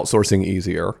make outsourcing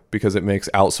easier because it makes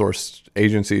outsourced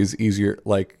agencies easier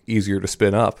to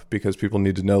spin up because people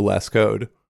need to know less code,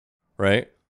 right?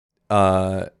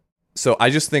 So I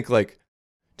just think, like,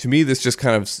 to me, this just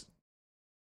kind of,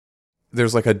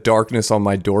 there's like a darkness on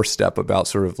my doorstep about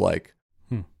sort of like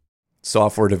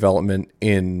software development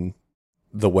in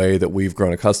the way that we've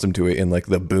grown accustomed to it in like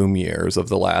the boom years of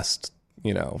the last,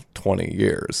 20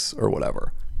 years or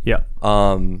whatever. Yeah.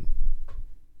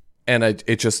 And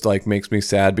it just like makes me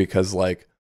sad because like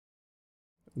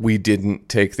we didn't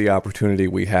take the opportunity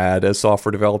we had as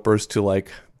software developers to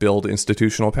like build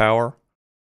institutional power.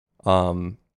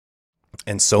 And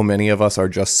so many of us are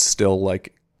just still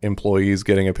like employees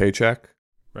getting a paycheck.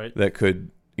 Right. That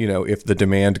could, if the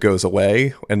demand goes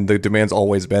away, and the demand's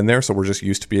always been there, so we're just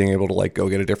used to being able to like go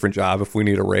get a different job if we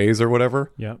need a raise or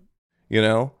whatever. Yeah.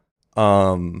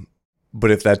 But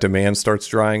if that demand starts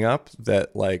drying up,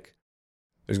 that like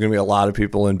there's going to be a lot of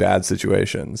people in bad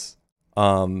situations.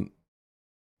 And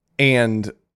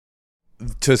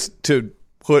to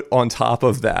put on top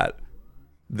of that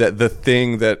the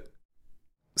thing that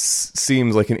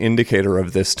seems like an indicator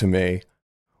of this to me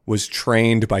was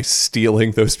trained by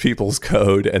stealing those people's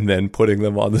code and then putting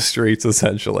them on the streets,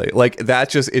 essentially. Like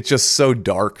that it's just so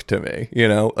dark to me,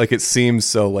 like it seems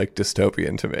so like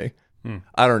dystopian to me.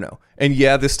 I don't know. And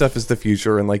yeah, this stuff is the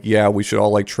future, and like, yeah, we should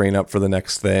all like train up for the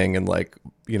next thing, and like,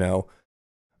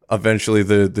 eventually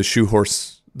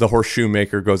the horseshoe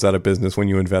maker goes out of business when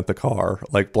you invent the car,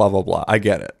 like blah blah blah. I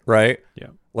get it, right? Yeah.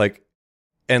 Like,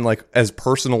 and like as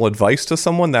personal advice to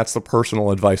someone, that's the personal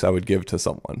advice I would give to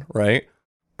someone, right?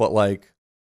 But like,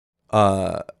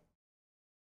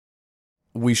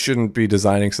 we shouldn't be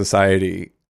designing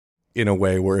society in a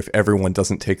way where if everyone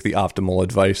doesn't take the optimal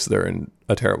advice, they're in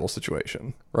a terrible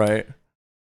situation, right?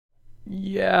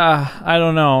 Yeah, I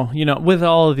don't know. With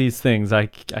all of these things, I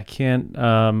can't.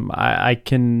 I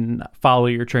can follow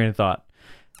your train of thought.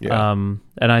 Yeah.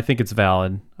 And I think it's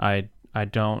valid. I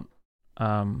don't.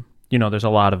 There's a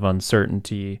lot of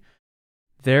uncertainty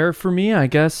there for me. I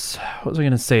guess. What was I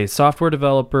going to say? Software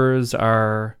developers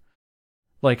are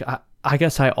like. I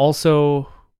guess I also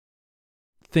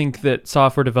think that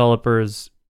software developers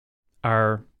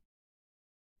are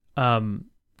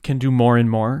can do more and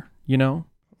more.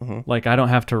 Mm-hmm. Like I don't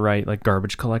have to write like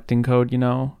garbage collecting code,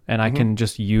 and I can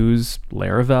just use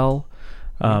Laravel.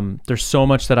 There's so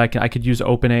much that I could use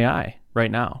OpenAI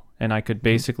right now, and I could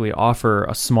basically offer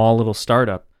a small little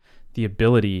startup the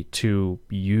ability to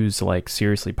use like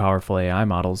seriously powerful AI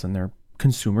models in their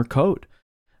consumer code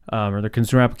or their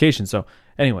consumer application. So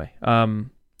anyway,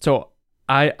 so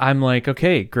I'm like,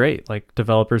 okay, great. Like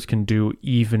developers can do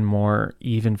even more,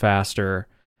 even faster.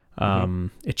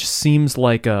 It just seems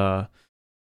like a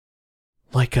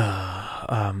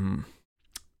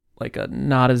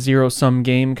not a zero sum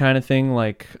game kind of thing,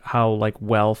 like how like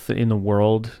wealth in the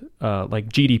world, like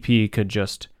GDP could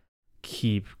just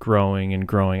keep growing and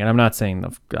growing. And I'm not saying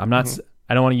I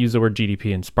don't want to use the word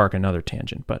GDP and spark another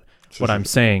tangent, but what I'm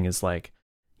saying is like,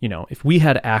 if we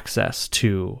had access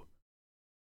to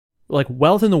like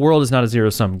wealth in the world is not a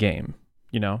zero sum game,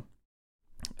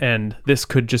 and this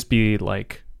could just be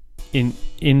like in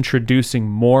introducing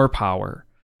more power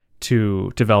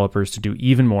to developers to do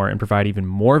even more and provide even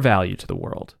more value to the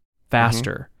world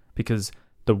faster, because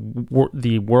the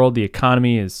world, the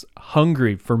economy is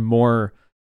hungry for more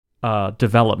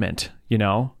development,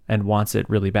 and wants it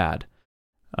really bad.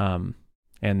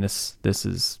 And this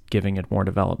is giving it more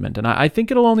development. And I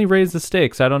think it'll only raise the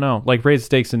stakes. I don't know, like raise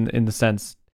stakes in the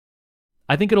sense,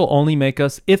 I think it'll only make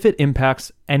us, if it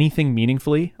impacts anything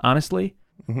meaningfully, honestly,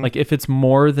 like if it's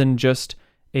more than just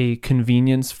a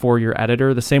convenience for your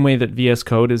editor, the same way that VS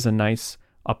Code is a nice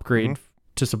upgrade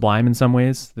to Sublime in some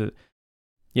ways.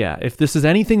 If this is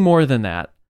anything more than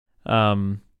that,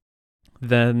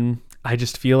 then I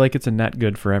just feel like it's a net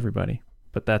good for everybody.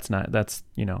 But that's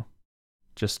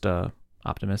just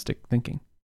optimistic thinking.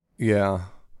 Yeah,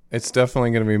 it's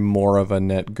definitely going to be more of a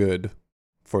net good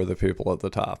for the people at the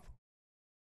top.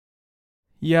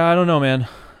 Yeah, I don't know, man.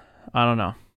 I don't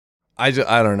know. I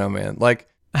don't know, man. Like,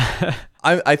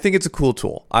 I think it's a cool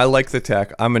tool. I like the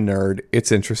tech. I'm a nerd.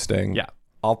 It's interesting. Yeah.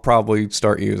 I'll probably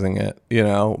start using it,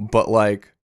 but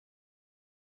like,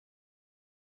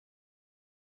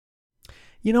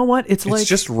 you know what? It's like,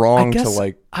 just wrong to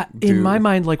like, in my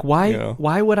mind, like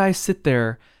why would I sit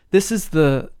there? This is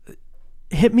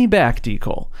hit me back, D.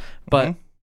 Cole. But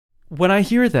when I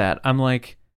hear that, I'm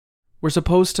like, we're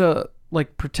supposed to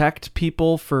like protect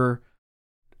people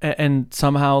and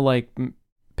somehow like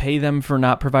pay them for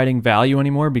not providing value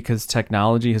anymore because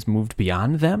technology has moved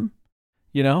beyond them,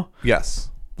 Yes.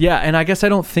 Yeah, and I guess I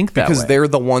don't think that because way. They're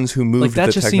the ones who moved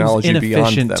like, the technology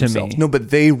beyond themselves. To me. No,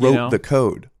 but they wrote the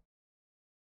code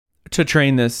to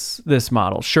train this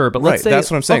model. Sure, but let's say that's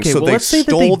what I'm saying. Okay, so well, they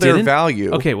stole their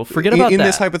value. Okay, well, forget about in that.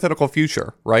 this hypothetical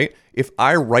future, right? If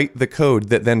I write the code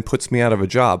that then puts me out of a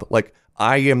job, like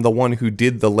I am the one who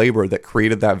did the labor that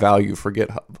created that value for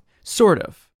GitHub. Sort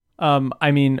of.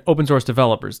 I mean, open source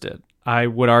developers did. I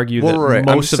would argue that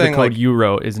most of the code you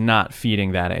wrote is not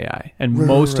feeding that AI. And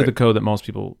most of the code that most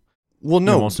people Well,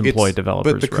 no, most employed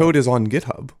developers. But the code is on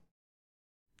GitHub.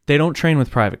 They don't train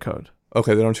with private code.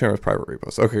 Okay, they don't train with private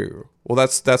repos. Okay, well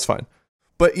that's fine.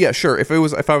 But yeah, sure. If I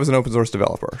was an open source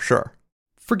developer, sure.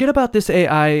 Forget about this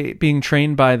AI being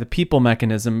trained by the people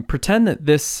mechanism. Pretend that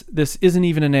this isn't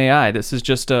even an AI. This is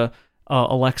just a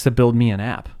Alexa build me an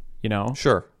app. You know,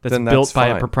 sure. That's built by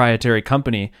a proprietary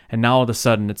company, and now all of a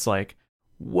sudden it's like,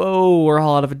 whoa, we're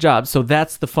all out of a job. So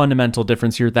that's the fundamental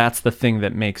difference here. That's the thing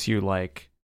that makes you like.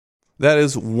 That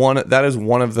is one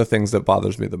of the things that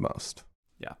bothers me the most.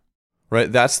 Yeah.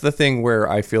 Right. That's the thing where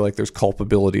I feel like there's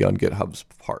culpability on GitHub's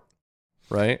part.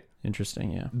 Right.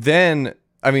 Interesting. Yeah. Then,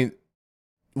 I mean,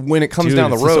 when it comes down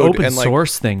the it's road, this open and like,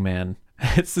 source thing, man,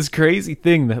 it's this crazy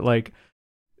thing that like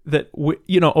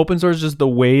open source is just the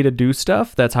way to do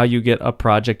stuff. That's how you get a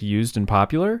project used and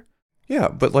popular. Yeah,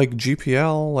 but like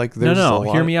GPL, like there's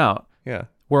hear me out. Yeah,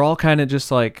 we're all kind of just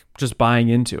buying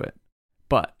into it,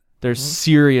 but there's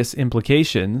serious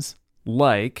implications,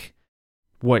 like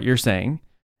what you're saying,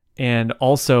 and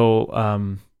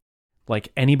also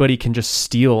like anybody can just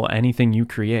steal anything you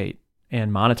create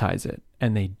and monetize it,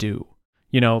 and they do.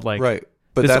 You know, like right.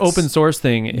 But this that's open source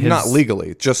thing is not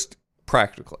legally, just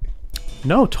practically.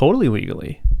 No, totally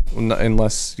legally.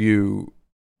 Unless you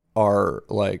are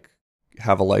like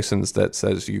have a license that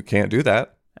says you can't do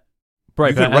that.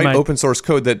 Right. You can write open source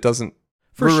code that doesn't.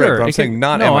 For sure. But I'm saying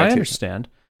non-MIT. No, I understand.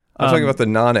 I'm talking about the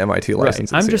non-MIT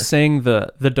licenses. Right. I'm just saying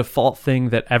the default thing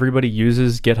that everybody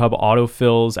uses, GitHub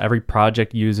autofills, every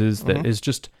project uses, that is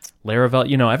just Laravel.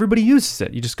 You know, everybody uses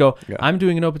it. You just go, I'm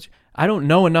doing an open. I don't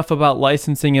know enough about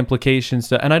licensing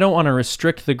implications, and I don't want to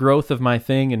restrict the growth of my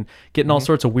thing and get in all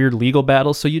sorts of weird legal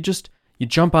battles. So you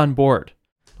jump on board.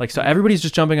 Like, so everybody's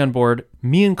just jumping on board,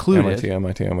 me included.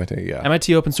 MIT, yeah.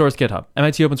 MIT open source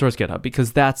GitHub,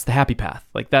 because that's the happy path.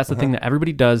 Like, that's the thing that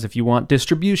everybody does. If you want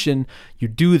distribution, you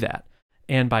do that.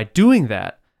 And by doing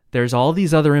that, there's all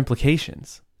these other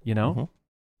implications, you know?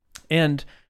 And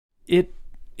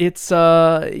it's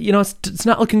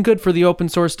not looking good for the open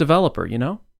source developer, you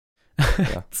know?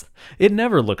 Yeah. It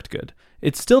never looked good.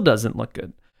 It still doesn't look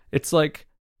good. It's like,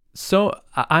 so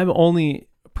I'm only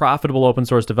profitable open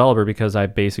source developer because I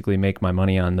basically make my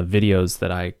money on the videos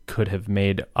that I could have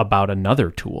made about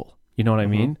another tool. You know what I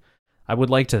mean? I would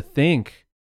like to think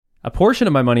a portion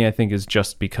of my money, I think, is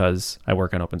just because I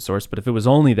work on open source. But if it was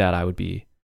only that, I would be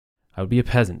a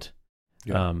peasant.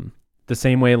 Yeah. The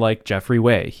same way like Jeffrey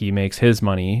Way, he makes his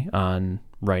money on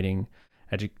writing,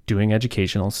 doing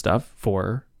educational stuff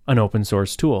for an open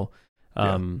source tool.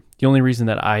 The only reason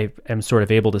that I am sort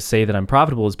of able to say that I'm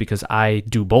profitable is because I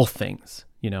do both things,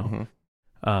 you know?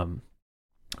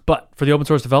 But for the open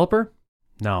source developer,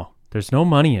 no, there's no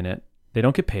money in it. They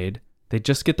don't get paid. They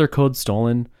just get their code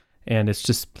stolen. And it's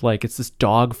just like, it's this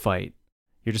dog fight.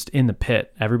 You're just in the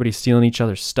pit. Everybody's stealing each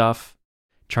other's stuff,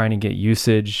 trying to get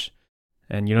usage,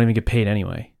 and you don't even get paid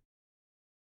anyway.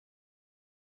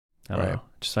 I don't know.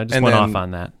 I just went off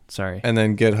on that. Sorry. And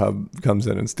then GitHub comes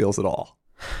in and steals it all.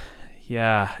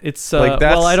 Yeah, it's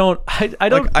well, I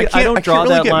don't draw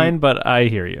that line, but I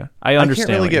hear you. I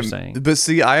understand what you're saying. But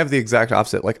see, I have the exact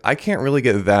opposite. Like, I can't really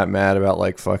get that mad about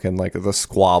like fucking like the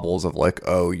squabbles of like,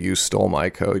 oh, you stole my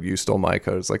code, you stole my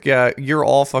code. It's like, yeah, you're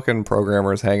all fucking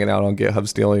programmers hanging out on GitHub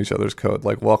stealing each other's code.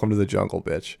 Like, welcome to the jungle,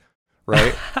 bitch.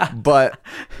 Right? But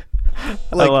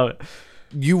like, I love it.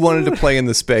 You wanted to play in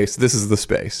the space. This is the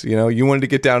space. You know, you wanted to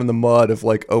get down in the mud of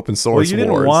like open source. Well, you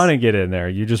didn't want to get in there.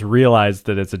 You just realized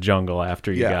that it's a jungle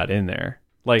after you got in there.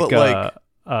 Like, go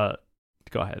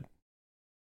ahead.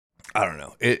 I don't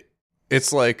know.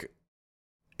 It's like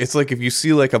if you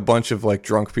see like a bunch of like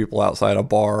drunk people outside a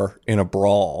bar in a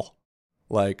brawl,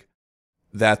 like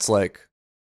that's like,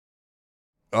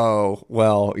 oh,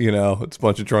 well, you know, it's a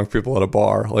bunch of drunk people at a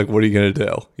bar. Like, what are you going to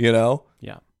do? You know?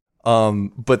 Yeah.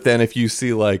 But then if you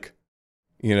see like,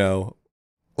 you know,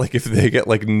 like if they get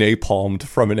like napalmed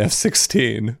from an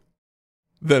F-16,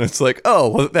 then it's like, oh,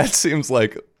 well, that seems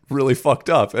like really fucked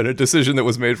up and a decision that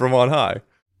was made from on high,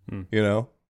 you know?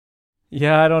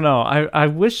 Yeah, I don't know. I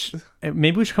wish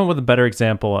maybe we should come up with a better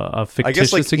example, a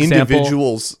fictitious I guess like example.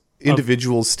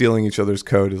 Individuals stealing each other's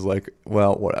code is like,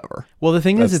 well, whatever. Well, the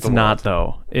thing is, it's not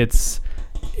though. It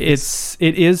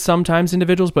is sometimes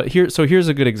individuals, but here's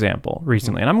a good example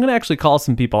recently, and I'm going to actually call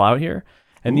some people out here,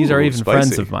 and these are even spicy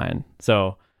friends of mine.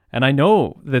 So, and I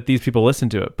know that these people listen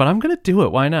to it, but I'm going to do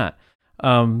it. Why not?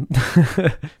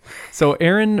 So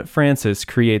Aaron Francis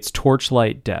creates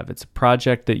Torchlight Dev. It's a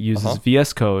project that uses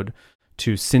VS Code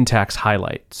to syntax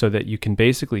highlight, so that you can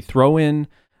basically throw in,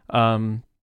 so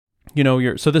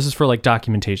this is for like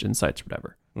documentation sites or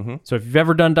whatever. Mm-hmm. So if you've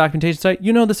ever done a documentation site,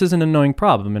 you know this is an annoying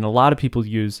problem. And a lot of people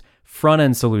use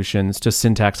front-end solutions to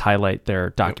syntax highlight their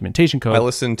documentation code. I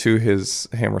listened to his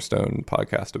Hammerstone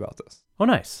podcast about this. Oh,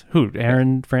 nice. Who?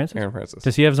 Aaron Francis? Aaron Francis.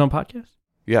 Does he have his own podcast?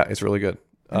 Yeah, it's really good.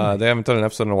 They haven't done an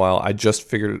episode in a while. I just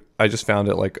found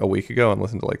it like a week ago and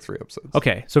listened to like 3 episodes.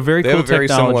 Okay, so very They cool have a very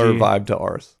technology. similar vibe to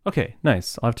ours. Okay,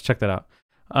 nice. I'll have to check that out.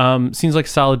 Seems like a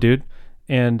solid dude.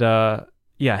 And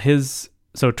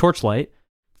so Torchlight,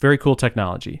 very cool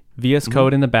technology. VS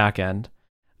Code in the back end,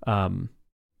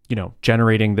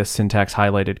 generating this syntax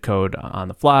highlighted code on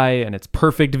the fly, and it's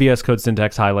perfect VS Code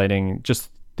syntax highlighting just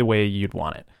the way you'd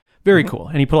want it. Very cool.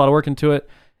 And he put a lot of work into it.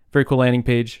 Very cool landing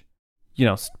page.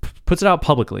 Puts it out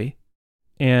publicly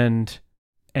and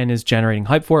is generating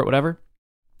hype for it, whatever.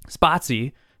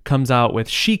 Spotsy comes out with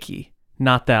Shiki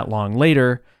not that long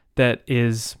later that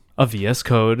is a VS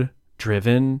Code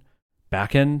driven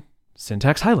backend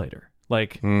syntax highlighter.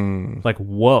 Like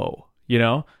whoa,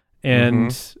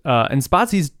 And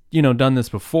Spotsy's, done this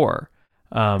before.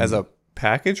 As a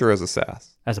package or as a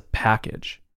SaaS? As a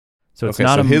package. So it's okay,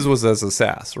 not so his was as a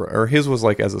SaaS, or his was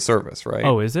like as a service, right?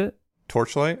 Oh, is it?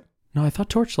 Torchlight? No, I thought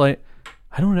Torchlight.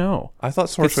 I don't know. I thought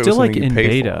Torchlight it's still was like something in you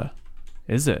paid beta.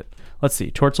 for. Is it? Let's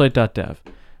see. Torchlight.dev.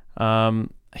 I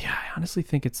honestly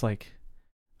think it's like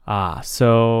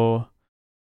Torchlight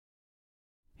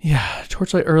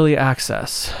early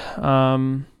access.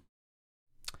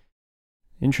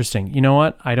 Interesting. You know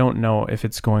what? I don't know if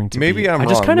it's going to Maybe be. I'm I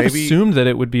just wrong. kind of Maybe- assumed that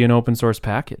it would be an open source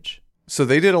package. So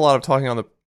they did a lot of talking on the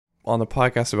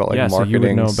podcast about like yeah, so marketing you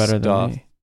would know better stuff. than me.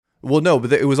 Well, no,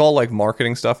 but it was all like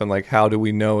marketing stuff and like how do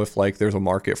we know if like there's a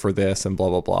market for this and blah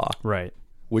blah blah. Right.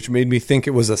 Which made me think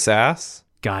it was a SaaS.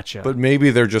 Gotcha. But maybe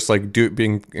they're just like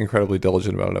being incredibly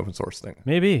diligent about an open source thing.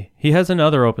 Maybe. He has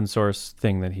another open source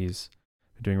thing that he's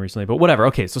doing recently, but whatever.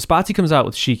 Okay, so Spotsy comes out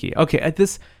with Shiki. Okay,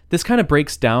 this kind of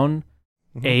breaks down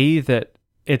A, that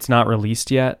it's not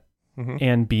released yet,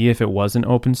 and B, if it wasn't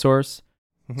open source.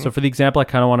 So for the example, I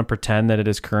kind of want to pretend that it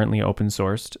is currently open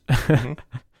sourced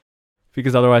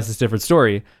because otherwise it's a different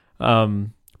story.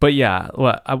 But yeah,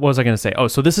 what was I going to say? Oh,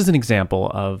 so this is an example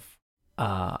of,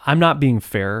 I'm not being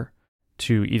fair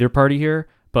to either party here,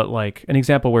 but like an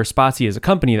example where Spotsy is a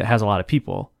company that has a lot of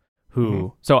people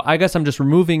who, so I guess I'm just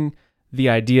removing the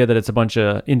idea that it's a bunch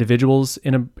of individuals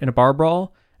in a bar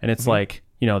brawl. And it's like,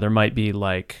 there might be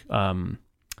like,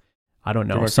 I don't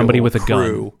know, somebody with a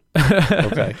gun.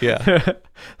 Okay, yeah.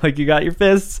 Like you got your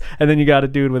fists, and then you got a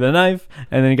dude with a knife,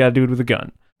 and then you got a dude with a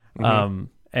gun.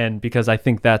 And because I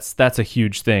think that's a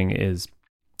huge thing is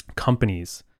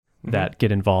companies that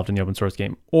get involved in the open source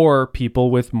game, or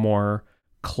people with more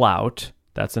clout.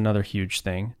 That's another huge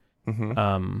thing.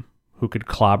 Who could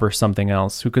clobber something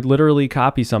else, who could literally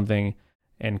copy something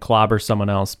and clobber someone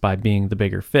else by being the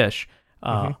bigger fish.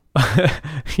 There's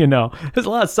a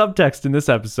lot of subtext in this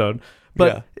episode,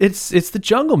 but it's the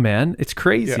jungle, man. It's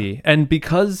crazy. Yeah. And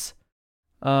because,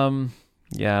 I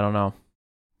don't know.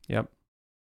 Yep.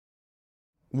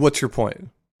 What's your point?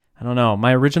 I don't know.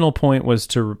 My original point was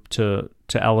to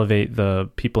elevate the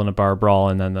people in a bar brawl,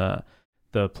 and then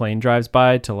the plane drives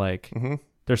by to like,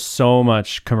 there's so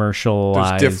much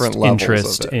commercialized different levels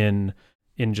interest of it.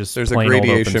 in just There's a plain old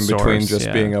gradation open source. between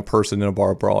just being a person in a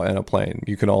bar brawl and a plane.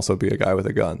 You can also be a guy with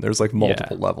a gun. There's like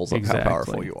multiple levels of how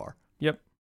powerful you are. Yep.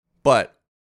 But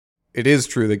it is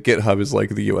true that GitHub is like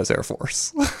the U.S. Air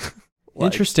Force.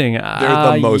 Interesting.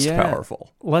 They're the most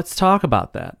powerful. Let's talk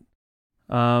about that.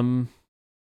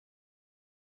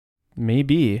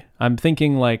 Maybe. I'm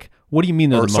thinking like, what do you mean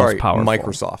they're the most powerful?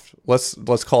 Microsoft.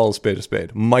 Let's call a spade a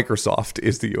spade. Microsoft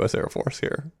is the U.S. Air Force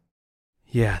here.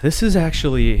 Yeah, this is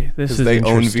they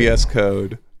own VS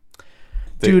Code.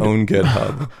 They own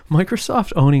GitHub.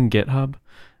 Microsoft owning GitHub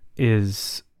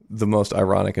is the most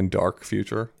ironic and dark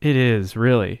future. It is,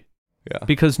 really. Yeah.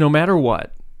 Because no matter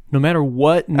what Nat actually,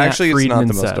 it's not Friedman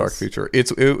the most says, dark future.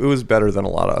 It was better than a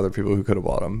lot of other people who could have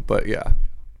bought them, but yeah.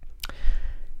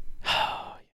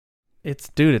 It's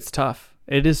tough.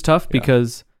 It is tough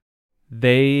because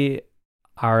they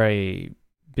are a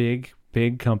big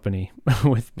company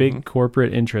with big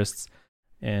corporate interests,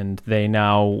 and they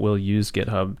now will use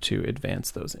GitHub to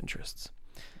advance those interests.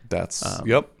 That's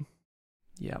Yep.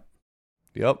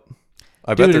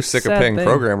 I bet Dude, they're sick of paying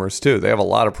programmers too. They have a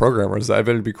lot of programmers. I bet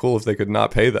it'd be cool if they could not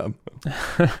pay them.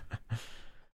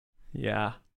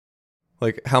 Yeah.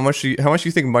 Like how much do you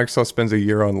think Microsoft spends a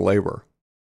year on labor?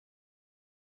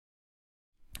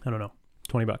 I don't know.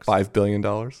 $20. $5 billion?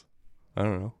 I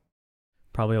don't know.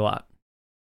 Probably a lot.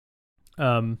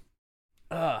 Dan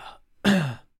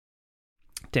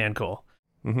Cole.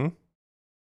 Mm-hmm.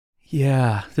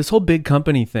 Yeah, this whole big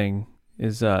company thing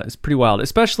is pretty wild.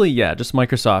 Especially, yeah, just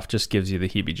Microsoft just gives you the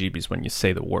heebie-jeebies when you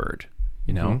say the word,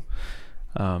 you know?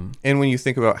 And when you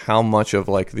think about how much of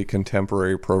like the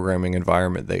contemporary programming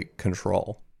environment they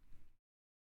control.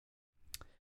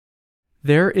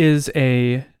 There is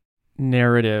a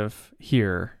narrative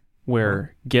here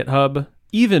where GitHub,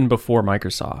 even before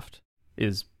Microsoft,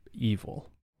 is evil.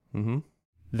 Mm-hmm.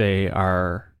 They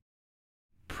are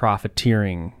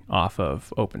profiteering off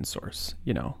of open source.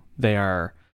 You know, they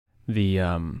are the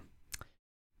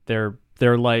they're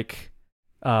like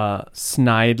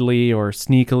snidely or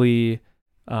sneakily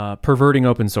perverting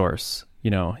open source, you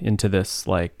know, into this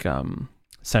like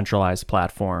centralized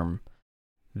platform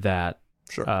that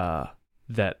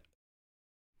that,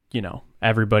 you know,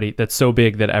 everybody, that's so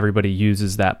big that everybody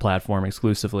uses that platform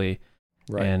exclusively.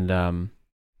 Right. And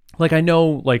like I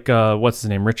know, like what's his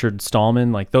name, Richard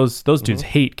Stallman, like those dudes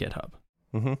hate GitHub.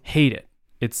 Hate it.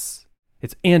 It's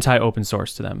anti open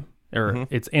source to them, or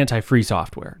it's anti free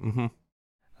software.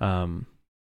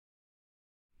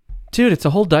 Dude, it's a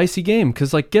whole dicey game,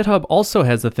 because like GitHub also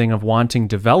has the thing of wanting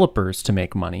developers to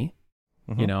make money,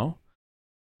 you know.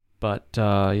 But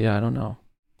yeah, I don't know.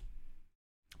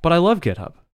 But I love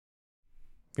GitHub.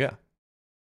 Yeah.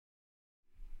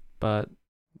 But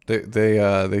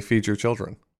they feed your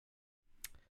children.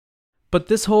 But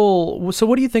this whole, so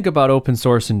what do you think about open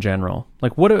source in general?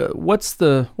 Like what's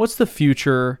the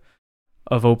future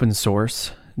of open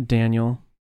source, Daniel?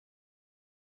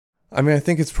 I mean, I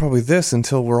think it's probably this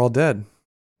until we're all dead.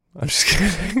 I'm just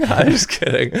kidding. I'm just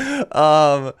kidding.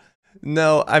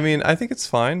 No, I mean, I think it's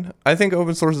fine. I think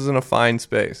open source is in a fine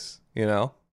space, you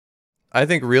know? I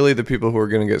think really the people who are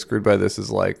going to get screwed by this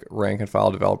is like rank and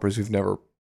file developers who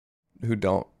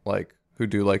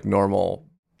do like normal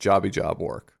job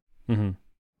work. You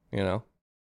know?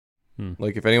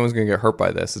 Like if anyone's going to get hurt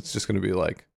by this, it's just going to be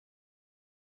like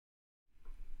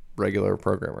regular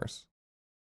programmers.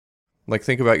 Like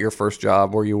think about your first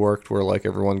job where you worked, where like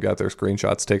everyone got their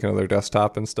screenshots taken on their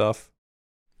desktop and stuff.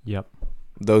 Yep.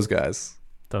 Those guys.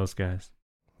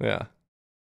 Yeah.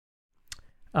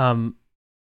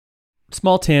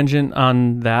 Small tangent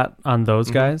on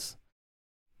those guys.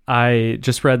 I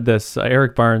just read this.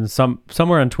 Eric Barnes,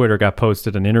 somewhere on Twitter, got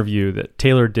posted an interview that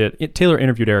Taylor did. Taylor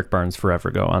interviewed Eric Barnes forever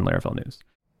ago on Laravel News.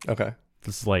 Okay.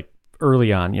 This is like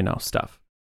early on, you know, stuff.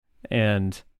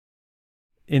 And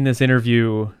in this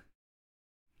interview,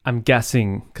 I'm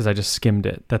guessing, because I just skimmed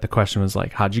it, that the question was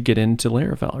like, how'd you get into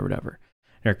Laravel or whatever?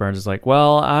 Eric Barnes is like,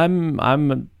 well,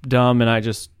 I'm dumb and I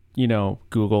just, you know,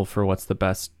 Google for what's the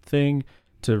best thing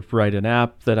to write an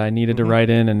app that I needed to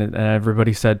write in, and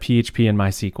everybody said PHP and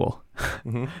MySQL.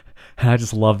 And I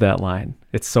just love that line.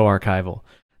 It's so archival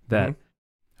that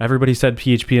everybody said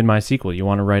PHP and MySQL. You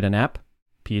want to write an app?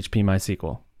 PHP,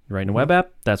 MySQL. You write a web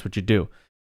app? That's what you do.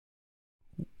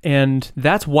 And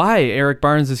that's why Eric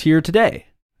Barnes is here today,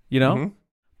 you know?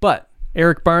 But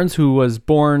Eric Barnes, who was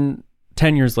born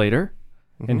 10 years later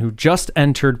and who just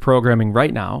entered programming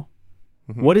right now,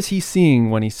 what is he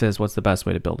seeing when he says, what's the best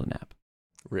way to build an app?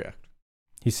 React.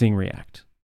 He's seeing React.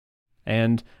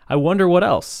 And I wonder what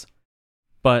else.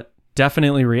 But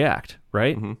definitely React,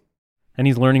 right? And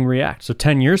he's learning React. So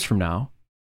 10 years from now,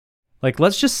 like,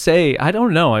 let's just say, I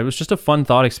don't know, it was just a fun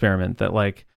thought experiment that,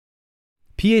 like,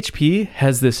 PHP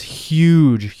has this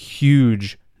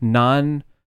huge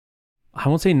I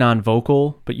won't say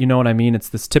non-vocal, but you know what I mean? It's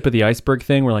this tip of the iceberg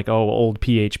thing where, like, oh, old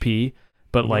PHP,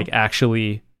 but, like,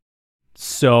 actually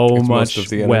so it's much most of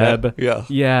the web. Internet.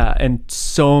 Yeah, and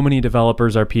so many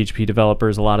developers are PHP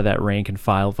developers, a lot of that rank and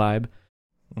file vibe.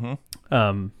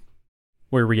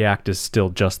 Where React is still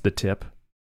just the tip.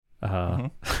 Of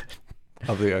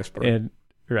the iceberg. And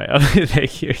right.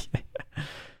 Thank you.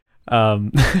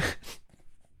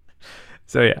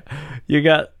 So yeah, you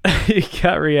got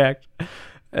React,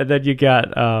 and then you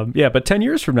got but 10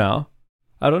 years from now,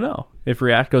 I don't know if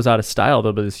React goes out of style.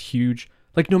 There'll be this huge,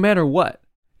 like, no matter what,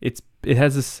 it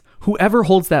has this, whoever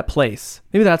holds that place,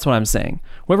 maybe that's what I'm saying.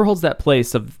 Whoever holds that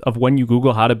place of when you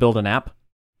Google how to build an app,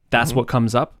 that's what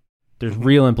comes up. There's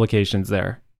real implications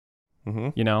there.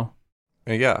 You know?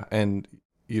 Yeah, and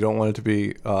you don't want it to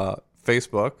be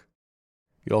Facebook.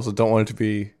 You also don't want it to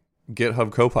be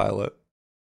GitHub Copilot.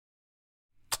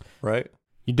 Right?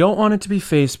 You don't want it to be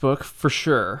Facebook, for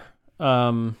sure.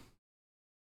 And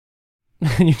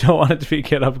you don't want it to be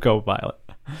GitHub Copilot.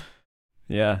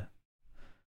 Yeah.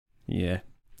 I'd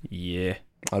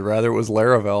rather it was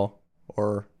Laravel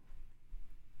or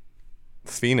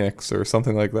Phoenix or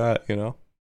something like that, you know?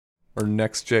 Or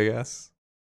Next.js.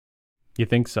 You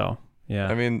think so? Yeah.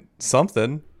 I mean,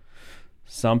 something.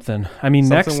 something. I mean,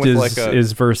 Something next with is like a-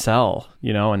 is Vercel,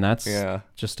 and that's Yeah,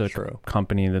 just a true.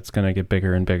 company that's going to get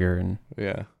bigger and bigger and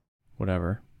Yeah.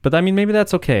 whatever. But I mean, maybe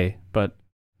that's okay. But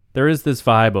there is this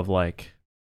vibe of like,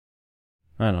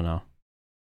 I don't know,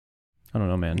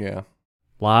 man. Yeah.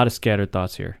 A lot of scattered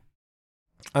thoughts here.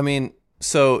 I mean,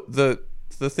 so the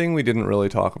thing we didn't really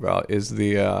talk about is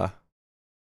the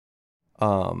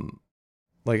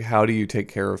like, how do you take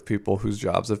care of people whose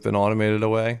jobs have been automated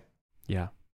away Yeah.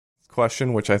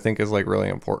 question, which I think is like really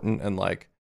important. And like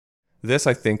this,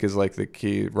 I think, is like the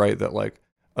key, right? That like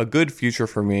a good future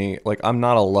for me, like I'm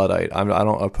not a Luddite. I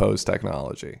don't oppose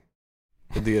technology,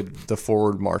 the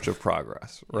forward march of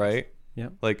progress, right? Yeah.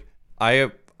 Like I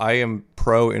am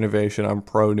pro innovation. I'm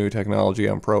pro new technology.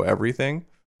 I'm pro everything.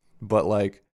 But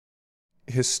like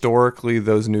historically,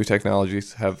 those new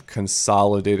technologies have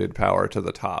consolidated power to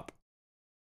the top,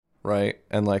 right?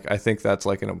 And like I think that's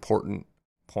like an important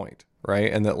point, right?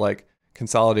 And that like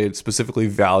consolidated specifically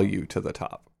value to the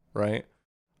top, right?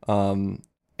 Like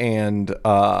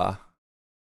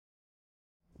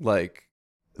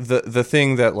the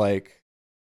thing that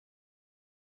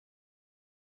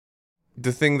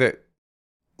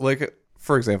like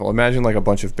for example, imagine like a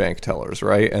bunch of bank tellers,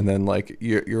 right? And then like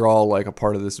you're all like a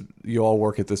part of this, you all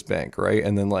work at this bank, right?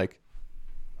 And then like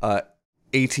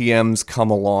ATMs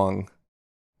come along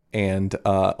and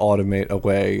automate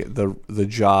away the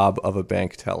job of a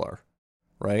bank teller,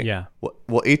 right? Yeah.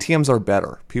 Well, ATMs are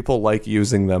better. People like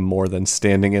using them more than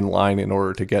standing in line in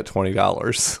order to get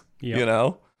 $20. Yep. You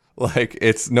know? Like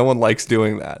no one likes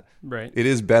doing that. Right. It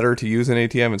is better to use an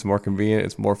ATM. It's more convenient.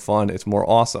 It's more fun. It's more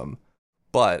awesome.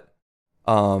 But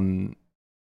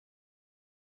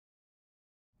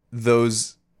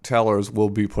those tellers will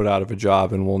be put out of a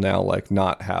job and will now like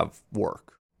not have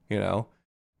work,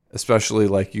 especially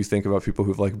like you think about people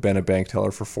who've like been a bank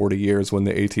teller for 40 years when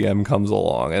the ATM comes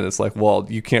along and it's like, well,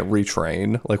 you can't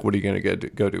retrain. Like, what are you going to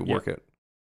go do? Work at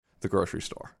the grocery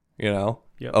store,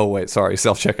 Yep. Oh wait, sorry.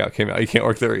 Self-checkout came out. You can't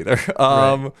work there either.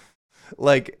 Right.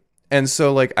 Like, and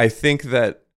so like, I think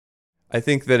that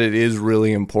it is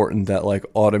really important that like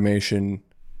automation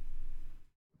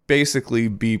basically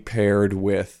be paired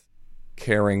with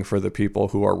caring for the people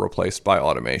who are replaced by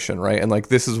automation, right? And like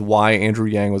this is why Andrew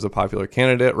Yang was a popular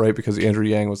candidate, right? Because Andrew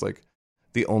Yang was like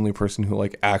the only person who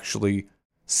like actually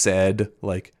said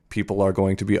like people are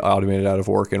going to be automated out of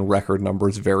work in record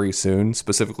numbers very soon,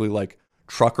 specifically like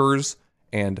truckers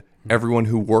and everyone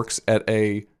who works at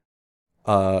a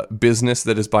business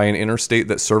that is by an interstate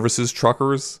that services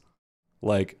truckers,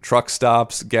 like truck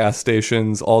stops, gas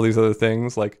stations, all these other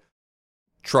things. Like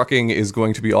trucking is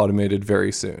going to be automated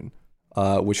very soon,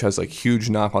 which has like huge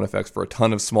knock-on effects for a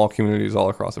ton of small communities all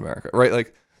across America, right?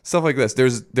 Like stuff like this.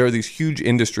 There are these huge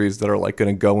industries that are like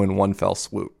going to go in one fell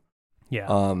swoop.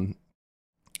 Yeah.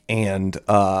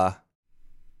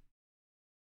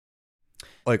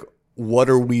 Like what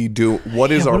are we do?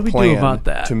 What is Yeah, our what do we do plan about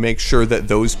that? to make sure that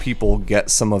those people get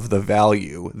some of the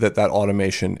value that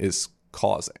automation is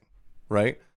causing,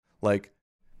 right? Like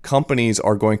companies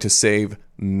are going to save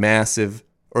massive,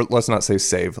 or let's not say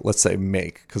save, let's say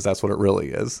make, because that's what it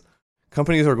really is.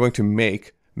 Companies are going to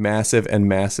make massive and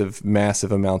massive,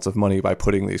 massive amounts of money by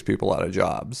putting these people out of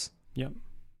jobs. Yep.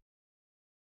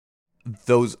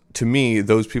 To me,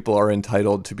 those people are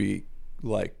entitled to be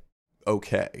like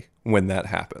okay when that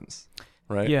happens,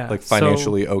 right? Yeah, like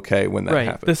financially okay when that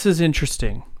happens. This is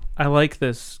interesting. I like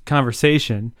this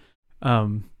conversation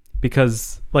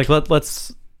because like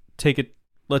let's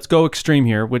go extreme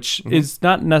here, which is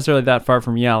not necessarily that far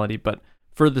from reality, but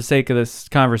for the sake of this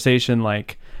conversation,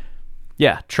 like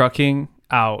trucking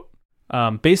out,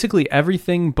 basically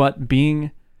everything but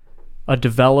being a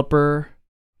developer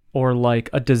or like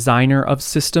a designer of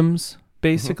systems,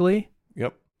 basically.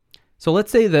 Yep. So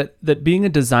let's say that being a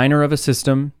designer of a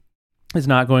system is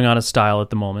not going out of style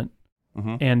at the moment,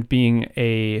 and being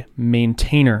a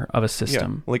maintainer of a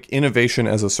system. Yeah. Like innovation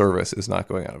as a service is not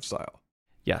going out of style.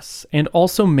 Yes. And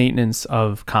also maintenance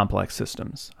of complex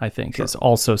systems, I think, is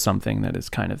also something that is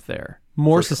kind of there.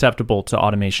 More susceptible to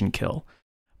automation kill.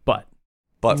 But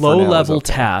low-level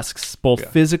tasks,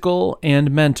 both physical and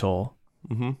mental,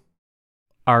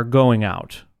 are going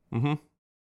out.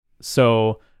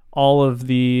 So all of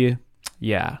the...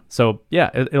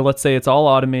 let's say it's all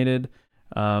automated,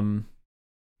 and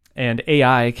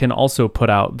AI can also put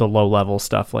out the low-level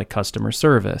stuff like customer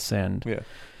service and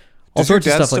all Does your sorts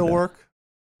of dad stuff still like that. work?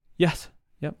 Yes.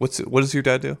 Yep. What does your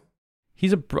dad do?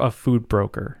 He's a food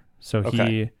broker, so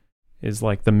he is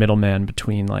like the middleman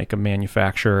between like a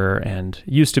manufacturer and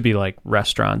used to be like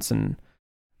restaurants and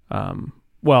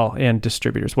and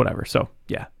distributors, whatever. So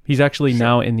yeah, he's actually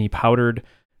now in the powdered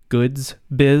goods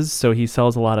biz, so he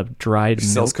sells a lot of dried He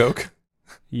sells milk. coke.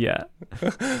 Yeah.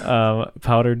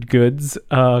 Powdered goods,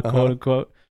 quote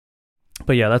unquote.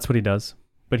 But yeah, that's what he does.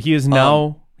 But he is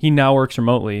now he now works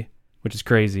remotely, which is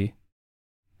crazy.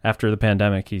 After the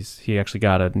pandemic, he actually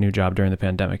got a new job during the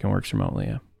pandemic and works remotely.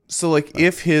 Yeah. So like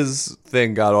if his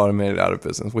thing got automated out of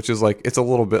business, which is like it's a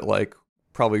little bit like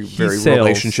probably very sales.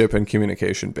 relationship and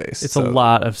communication based. It's a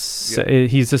lot of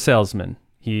he's a salesman.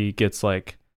 He gets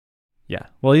like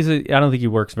well, I don't think he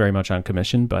works very much on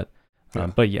commission, but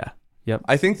yeah. Yep.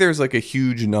 I think there's like a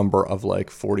huge number of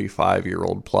like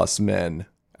 45-year-old plus men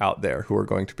out there who are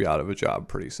going to be out of a job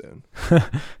pretty soon.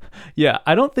 Yeah,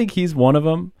 I don't think he's one of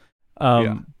them.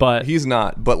 But he's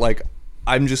not, but like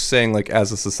I'm just saying, like,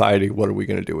 as a society, what are we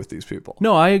going to do with these people?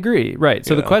 No, I agree. Right.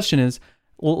 So the question is,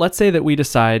 well, let's say that we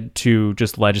decide to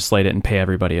just legislate it and pay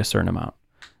everybody a certain amount.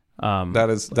 That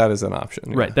is an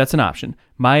option. Yeah. Right. That's an option.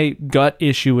 My gut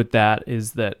issue with that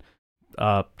is that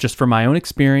just from my own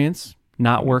experience,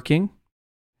 not working,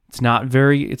 it's not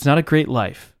a great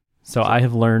life. So I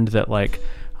have learned that like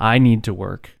I need to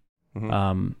work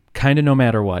kind of no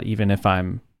matter what, even if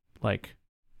I'm like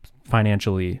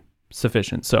financially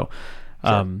sufficient. So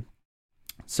I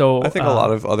think a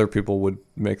lot of other people would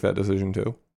make that decision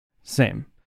too. Same.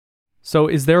 So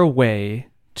is there a way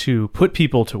to put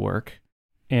people to work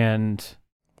and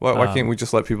why can't we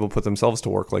just let people put themselves to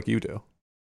work like you do?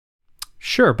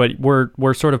 Sure, but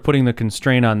we're sort of putting the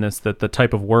constraint on this that the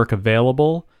type of work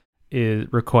available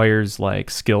requires like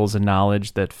skills and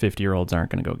knowledge that 50-year-olds aren't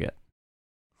going to go get.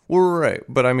 Well, right,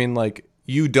 but I mean like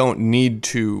you don't need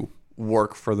to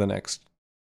work for the next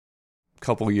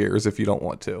couple years if you don't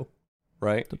want to,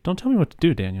 right? Don't tell me what to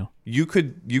do, Daniel. You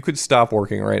could stop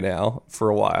working right now for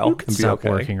a while you could and be stop okay.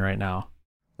 working right now,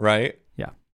 right?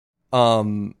 Yeah.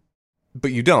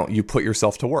 But you don't. You put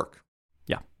yourself to work.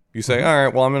 Yeah. You say, all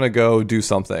right, well, I'm going to go do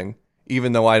something,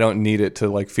 even though I don't need it to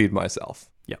like feed myself.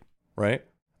 Yeah. Right?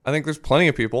 I think there's plenty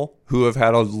of people who have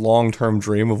had a long-term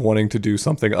dream of wanting to do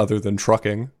something other than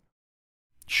trucking.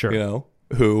 Sure. You know,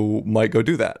 who might go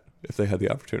do that if they had the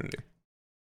opportunity.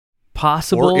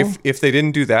 Possible. Or if they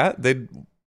didn't do that, they'd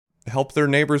help their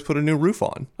neighbors put a new roof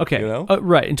on. Okay. You know?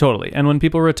 Right. And totally. And when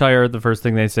people retire, the first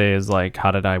thing they say is like,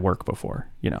 how did I work before?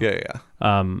 You know? Yeah.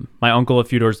 My uncle a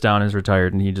few doors down is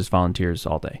retired and he just volunteers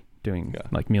all day doing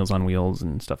like Meals on Wheels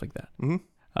and stuff like that.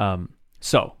 Mm-hmm.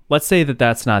 So let's say that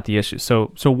that's not the issue. So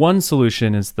one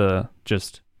solution is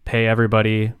just pay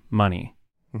everybody money.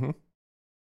 Mm-hmm.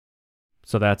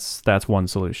 So that's one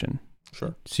solution.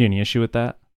 Sure. See any issue with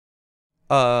that?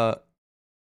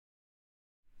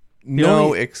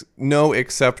 No,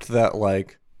 except that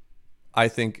like, I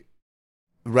think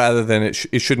rather than it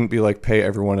shouldn't be like pay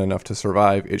everyone enough to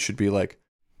survive. It should be like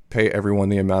pay everyone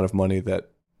the amount of money that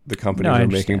the companies are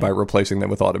making by replacing them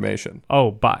with automation.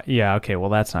 Oh, yeah. Okay. Well,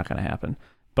 that's not going to happen.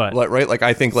 But right, like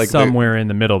I think like somewhere in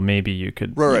the middle, maybe you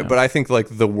could. Right. But I think like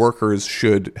the workers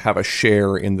should have a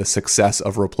share in the success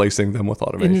of replacing them with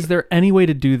automation. And is there any way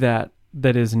to do that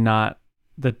doesn't?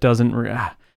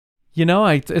 You know,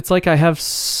 it's like I have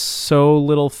so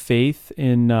little faith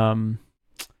in. How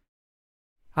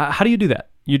do you do that?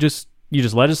 You just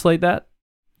legislate that.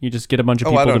 You just get a bunch of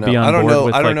people to be on board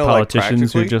with like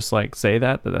politicians who just like say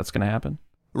that's going to happen.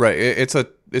 Right. It's a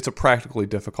practically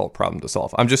difficult problem to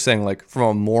solve. I'm just saying, like, from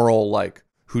a moral, like,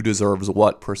 who deserves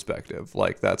what perspective,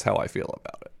 like, that's how I feel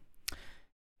about it.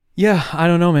 Yeah, I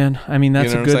don't know, man. I mean,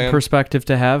 that's a good perspective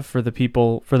to have for the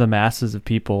people, for the masses of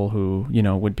people who, you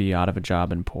know, would be out of a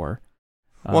job and poor.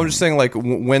 Well, I'm just saying, like, so,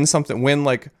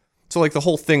 like, the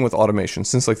whole thing with automation,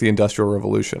 since, like, the Industrial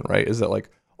Revolution, right, is that, like,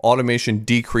 automation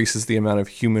decreases the amount of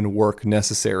human work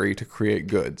necessary to create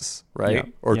goods,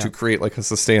 right? Or to create like a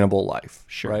sustainable life,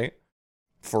 right?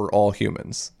 For all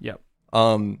humans. Yep.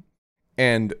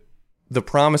 And the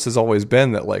promise has always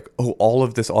been that like, all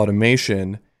of this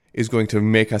automation is going to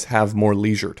make us have more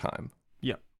leisure time.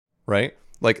 Yep. Right?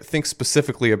 Like think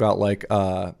specifically about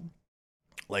when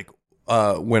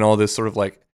all this sort of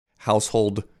like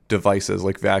household devices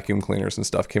like vacuum cleaners and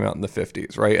stuff came out in the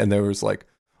 50s, right? And there was like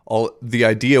the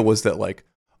idea was that like,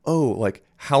 like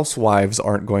housewives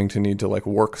aren't going to need to like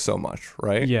work so much,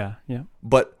 right? Yeah, yeah.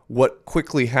 But what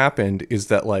quickly happened is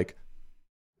that like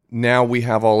now we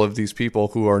have all of these people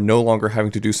who are no longer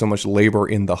having to do so much labor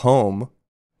in the home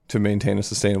to maintain a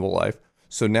sustainable life.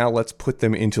 So now let's put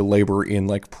them into labor in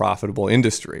like profitable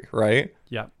industry, right?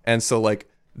 Yeah. And so like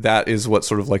that is what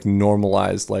sort of like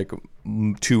normalized like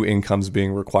two incomes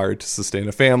being required to sustain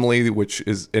a family, which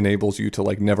enables you to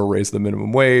like never raise the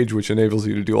minimum wage, which enables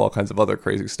you to do all kinds of other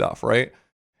crazy stuff, right?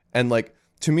 And like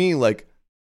to me, like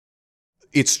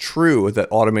it's true that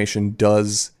automation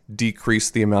does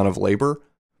decrease the amount of labor,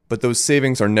 but those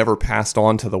savings are never passed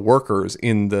on to the workers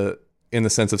in the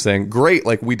sense of saying, great,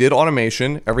 like we did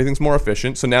automation, everything's more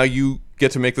efficient, so now you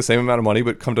get to make the same amount of money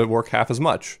but come to work half as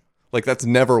much. Like that's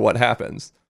never what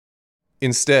happens.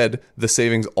 Instead, the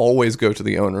savings always go to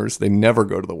the owners. They never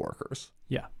go to the workers.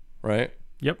 Yeah. Right?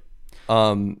 Yep.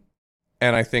 And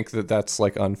I think that that's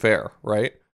like unfair,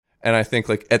 right? And I think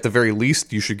like at the very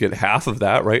least you should get half of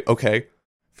that, right? Okay,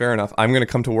 fair enough. I'm going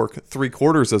to come to work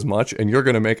 3/4 as much and you're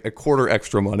going to make 1/4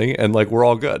 extra money and like we're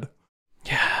all good.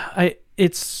 Yeah,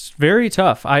 it's very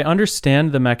tough. I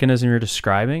understand the mechanism you're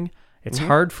describing. It's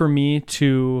hard for me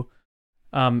to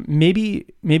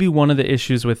maybe one of the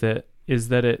issues with it is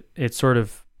that it sort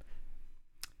of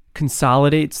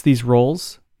consolidates these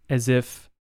roles as if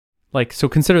like, so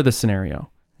consider this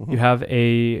scenario. You have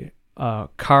a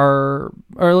car,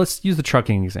 or let's use the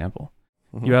trucking example.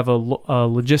 You have a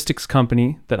logistics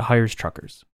company that hires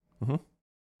truckers.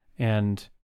 And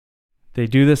they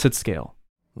do this at scale.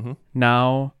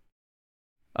 Now,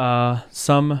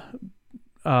 some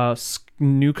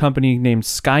new company named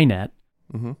Skynet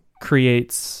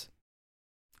creates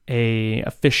a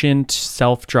efficient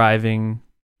self-driving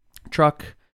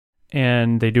truck,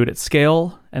 and they do it at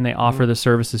scale, and they offer the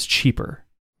services cheaper,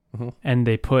 and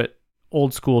they put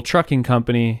old school trucking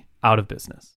company out of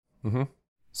business.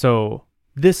 So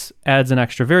this adds an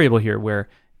extra variable here, where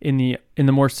in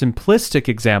the more simplistic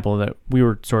example that we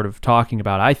were sort of talking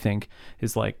about, I think,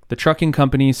 is like the trucking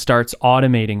company starts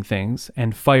automating things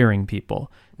and firing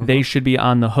people. They should be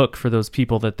on the hook for those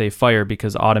people that they fire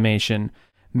because automation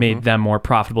made them more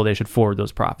profitable. They should forward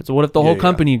those profits. So what if the whole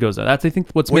company goes out? That's, I think,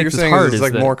 what makes this hard is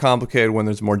like that, more complicated when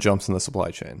there's more jumps in the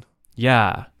supply chain.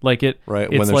 Yeah, like it. Right,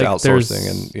 when there's like outsourcing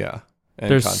and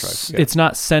contracts. Yeah. It's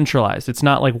not centralized. It's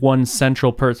not like one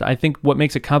central person. I think what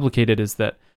makes it complicated is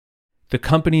that the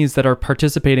companies that are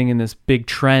participating in this big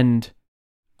trend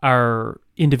are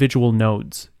individual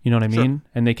nodes. You know what I mean?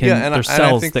 And they can, they're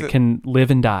cells that can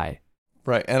live and die.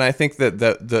 Right. And I think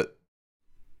that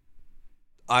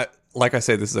like I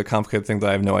say, this is a complicated thing that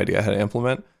I have no idea how to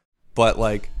implement. But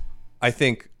like, I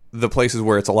think the places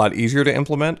where it's a lot easier to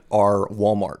implement are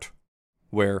Walmart,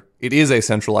 where it is a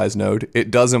centralized node.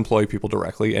 It does employ people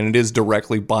directly, and it is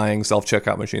directly buying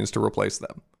self-checkout machines to replace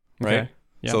them. Right. Okay.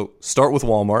 Yeah. So start with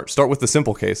Walmart, start with the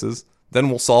simple cases, then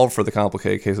we'll solve for the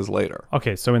complicated cases later.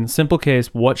 Okay, so in the simple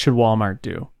case, what should Walmart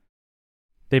do?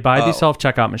 They buy these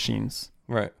self-checkout machines.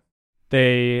 Right.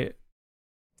 They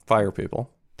fire people.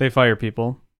 They fire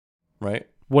people. Right.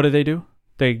 What do?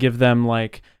 They give them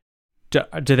like,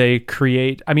 do they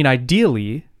create, I mean,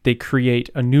 ideally, they create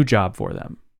a new job for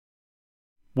them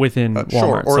within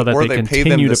Walmart so that they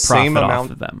continue to profit off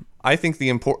of them. I think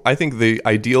the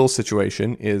ideal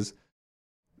situation is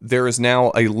there is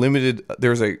now a limited,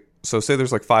 so say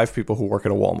there's like 5 people who work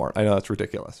at a Walmart. I know that's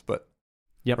ridiculous, but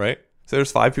right? So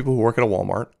there's 5 people who work at a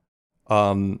Walmart.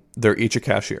 They're each a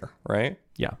cashier, right?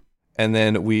 Yeah. And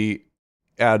then we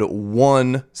add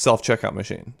 1 self-checkout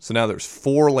machine. So now there's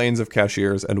 4 lanes of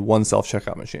cashiers and 1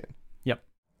 self-checkout machine. Yep.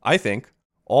 I think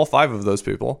all 5 of those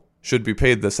people should be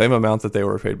paid the same amount that they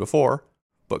were paid before,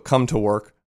 but come to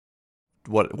work,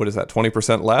 what is that,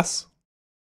 20% less?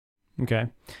 Okay.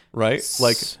 Right?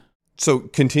 Like, so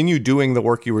continue doing the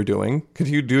work you were doing.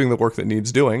 Continue doing the work that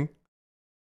needs doing.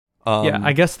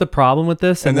 I guess the problem with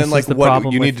this, and then this like the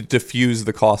what you need to diffuse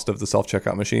the cost of the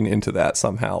self-checkout machine into that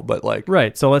somehow. But like,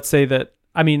 right. So let's say that,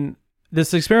 I mean,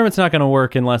 this experiment's not going to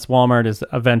work unless Walmart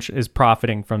is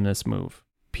profiting from this move.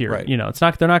 Period. Right. You know,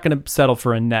 they're not going to settle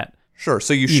for a net. Sure.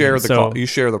 So you share you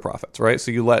share the profits, right?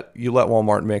 So you let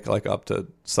Walmart make like up to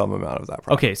some amount of that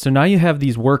profit. Okay. So now you have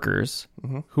these workers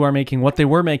who are making what they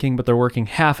were making, but they're working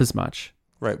half as much.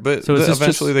 Right. But so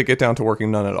eventually they get down to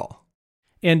working none at all.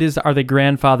 And are they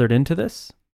grandfathered into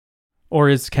this,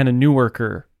 or can a new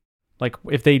worker, like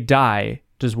if they die,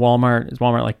 is Walmart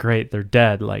like, great, they're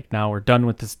dead, like now we're done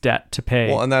with this debt to pay?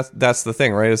 Well, and that's the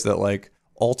thing, right? Is that like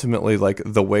ultimately like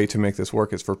the way to make this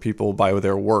work is for people by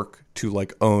their work to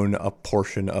like own a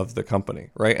portion of the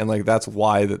company, right? And like that's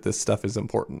why that this stuff is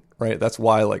important, right? That's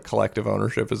why like collective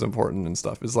ownership is important and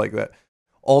stuff. Is like that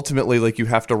ultimately like you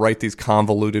have to write these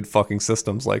convoluted fucking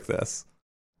systems like this,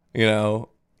 you know,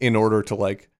 in order to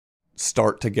like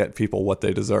start to get people what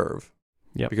they deserve.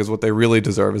 Yeah. Because what they really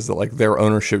deserve is that like their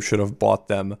ownership should have bought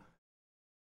them,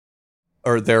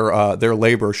 or their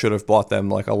labor should have bought them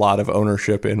like a lot of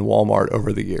ownership in Walmart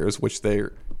over the years,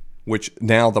 which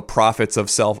now the profits of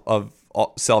self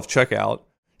checkout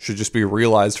should just be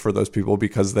realized for those people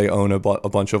because they own a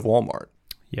bunch of Walmart.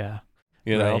 Yeah.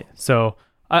 You know. Right. So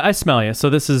I smell you. So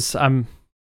this is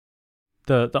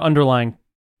the underlying.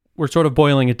 We're sort of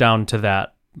boiling it down to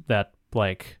that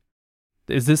like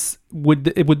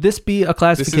would this be a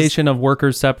classification of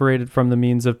workers separated from the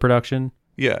means of production?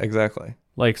 Yeah, exactly.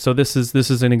 Like, so this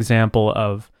is an example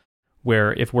of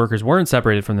where if workers weren't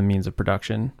separated from the means of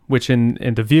production, which in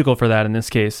the vehicle for that in this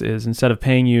case is, instead of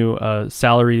paying you a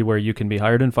salary where you can be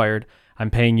hired and fired,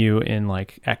 I'm paying you in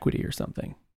like equity or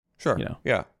something. Sure. You know?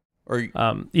 Yeah. Or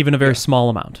even a very small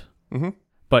amount. Mm-hmm.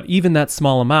 But even that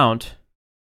small amount,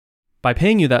 by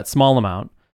paying you that small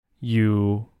amount,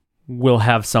 you will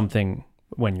have something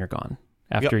when you're gone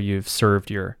after you've served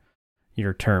your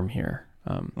term here.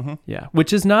 Yeah,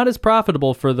 which is not as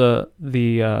profitable for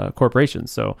the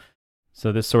corporations. So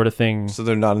this sort of thing. So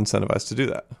they're not incentivized to do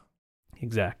that.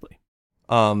 Exactly.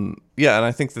 Yeah, and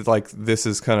I think that like this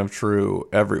is kind of true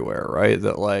everywhere, right?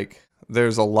 That like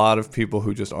there's a lot of people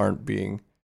who just aren't being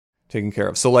taken care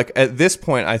of. So like at this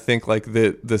point, I think like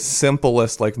the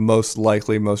simplest, like most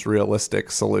likely, most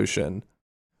realistic solution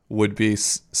would be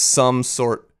some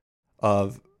sort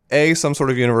of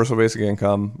universal basic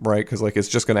income, right? Because like it's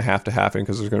just going to happen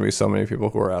because there's going to be so many people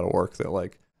who are out of work that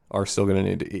like are still going to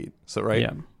need to eat. So right.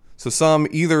 Yeah. So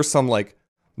some like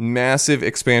massive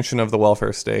expansion of the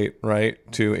welfare state, right,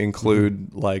 to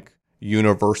include like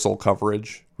universal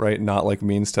coverage, right, not like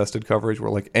means tested coverage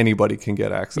where like anybody can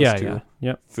get access to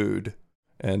food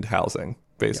and housing,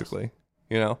 basically,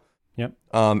 you know. Yep.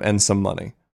 And some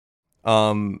money.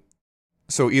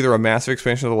 So either a massive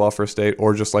expansion of the welfare state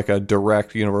or just like a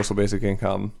direct universal basic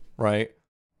income, right?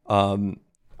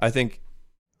 I think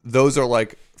those are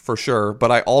like for sure,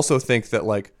 but I also think that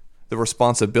like the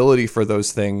responsibility for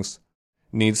those things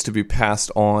needs to be passed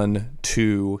on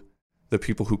to the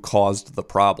people who caused the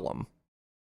problem,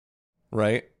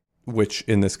 right? Which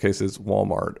in this case is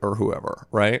Walmart or whoever,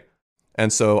 right?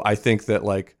 And so I think that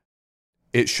like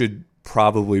it should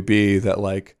probably be that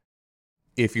like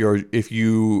if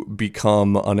you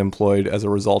become unemployed as a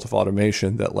result of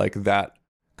automation, that like that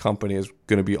company is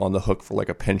going to be on the hook for like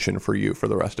a pension for you for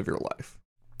the rest of your life.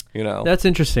 You know, that's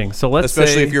interesting. So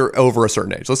especially if you're over a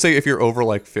certain age. Let's say if you're over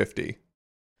like 50. Right?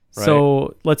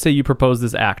 So let's say you propose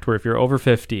this act where if you're over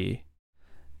 50,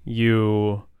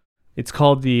 it's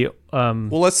called the well,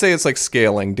 let's say it's like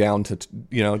scaling down to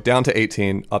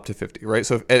 18 up to 50, right?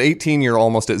 So if at 18 you're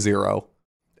almost at zero.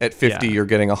 At 50 you're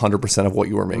getting 100% of what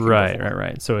you were making.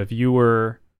 Right. So if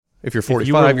you're 45,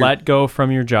 you were let go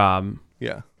from your job,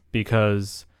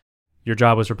 because your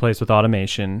job was replaced with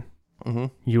automation,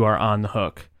 you are on the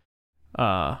hook.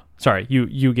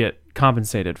 You get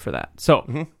compensated for that.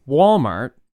 So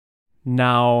Walmart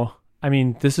now, I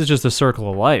mean, this is just a circle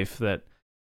of life. That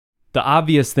the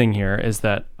obvious thing here is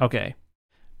that, okay,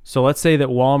 so let's say that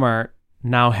Walmart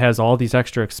now has all these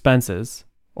extra expenses,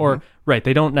 or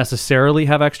they don't necessarily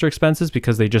have extra expenses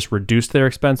because they just reduced their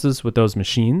expenses with those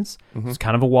machines. It's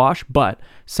kind of a wash, but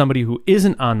somebody who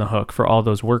isn't on the hook for all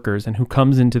those workers and who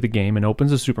comes into the game and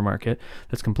opens a supermarket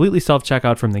that's completely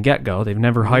self-checkout from the get-go, they've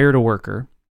never hired a worker,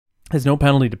 has no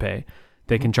penalty to pay,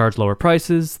 they can charge lower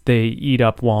prices, they eat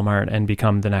up Walmart and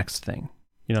become the next thing.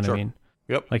 You know what I mean?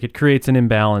 Yep. Like it creates an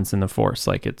imbalance in the force.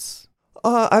 Like it's...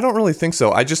 I don't really think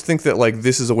so. I just think that like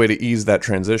this is a way to ease that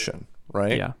transition,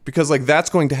 right? Yeah. Because like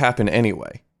that's going to happen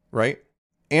anyway, right?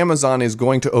 Amazon is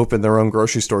going to open their own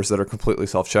grocery stores that are completely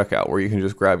self-checkout where you can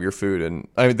just grab your food, and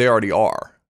I mean they already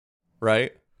are,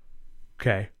 right?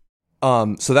 Okay.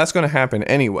 So that's going to happen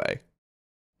anyway.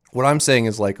 What I'm saying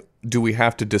is like, do we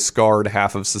have to discard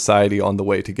half of society on the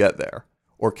way to get there?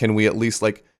 Or can we at least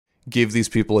like give these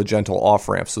people a gentle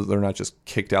off-ramp so they're not just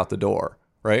kicked out the door,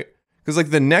 right? Because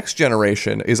like the next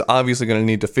generation is obviously going to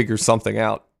need to figure something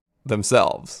out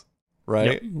themselves,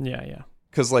 right? Yep. Yeah.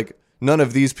 Because like none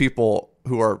of these people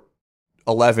who are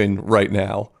 11 right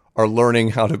now are learning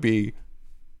how to be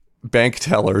bank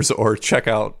tellers or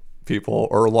checkout people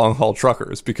or long haul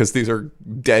truckers because these are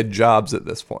dead jobs at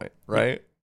this point, right?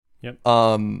 Yep.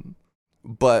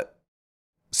 But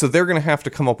so they're going to have to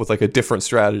come up with like a different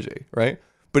strategy, right?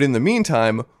 But in the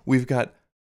meantime, we've got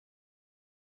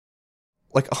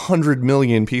like 100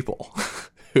 million people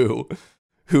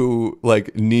who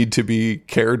like need to be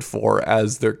cared for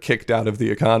as they're kicked out of the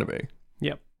economy.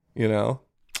 Yep. You know?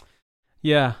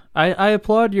 Yeah. I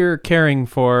applaud your caring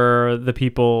for the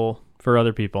people, for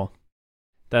other people.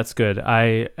 That's good.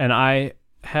 I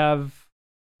have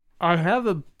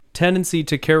a tendency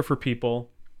to care for people,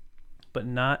 but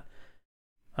not,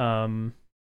 I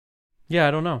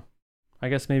don't know. I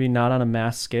guess maybe not on a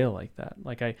mass scale like that.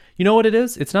 Like you know what it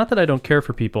is? It's not that I don't care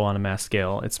for people on a mass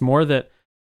scale. It's more that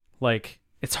like,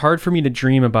 it's hard for me to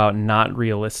dream about not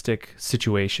realistic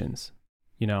situations,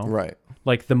 you know? Right.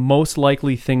 Like the most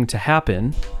likely thing to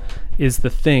happen is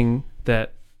the thing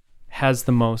that has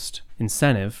the most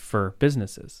incentive for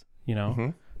businesses, you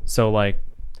know? So like,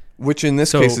 which in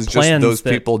this So case is just plans those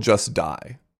that- people just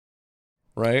die,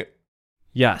 right?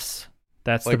 yes,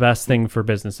 that's the Like, best thing for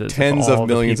businesses. If Tens all of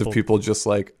the millions of people just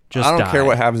like, just I don't care die.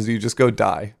 what happens to you, just go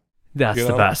die. That's you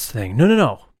the know? best thing.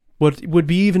 No. What would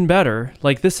be even better?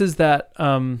 Like this is that.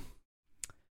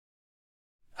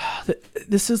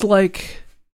 This is like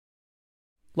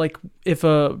if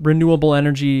a renewable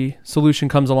energy solution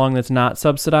comes along that's not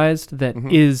subsidized, that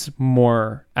is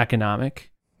more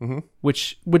economic,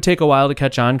 which would take a while to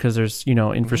catch on because there's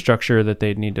infrastructure that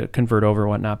they'd need to convert over and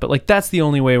whatnot. But like that's the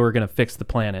only way we're going to fix the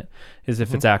planet is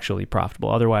if it's actually profitable.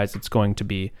 Otherwise, it's going to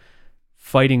be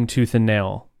fighting tooth and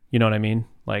nail. You know what I mean?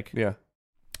 Like, Yeah.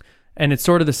 and it's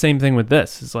sort of the same thing with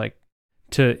this. It's like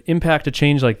to impact a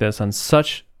change like this on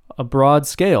such a broad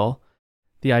scale,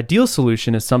 the ideal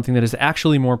solution is something that is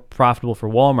actually more profitable for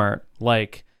Walmart.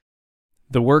 Like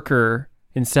the worker,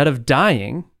 instead of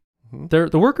dying, the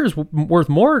worker's worth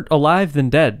more alive than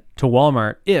dead to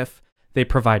Walmart if they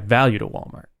provide value to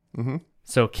Walmart. Mm-hmm.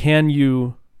 So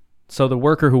so the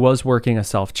worker who was working a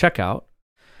self-checkout,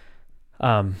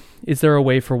 is there a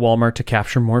way for Walmart to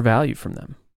capture more value from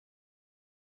them?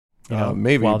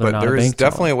 Maybe, while they're but not a there is bank teller?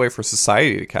 definitely a way for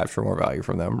society to capture more value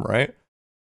from them, right?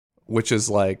 Which is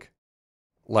like,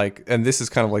 and this is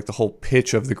kind of like the whole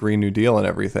pitch of the Green New Deal and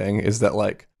everything is that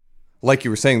like you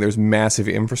were saying, there's massive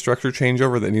infrastructure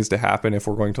changeover that needs to happen if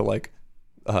we're going to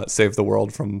save the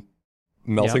world from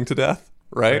melting to death,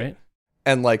 right?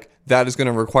 And like that is going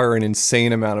to require an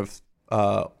insane amount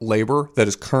of labor that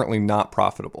is currently not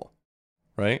profitable,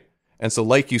 right? And so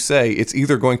like you say, it's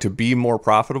either going to be more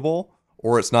profitable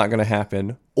or it's not going to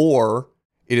happen, or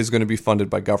it is going to be funded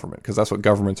by government, because that's what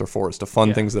governments are for, is to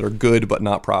fund things that are good but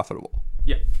not profitable.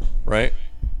 Yeah. Right?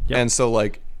 Yep. And so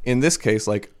like in this case,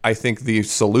 like I think the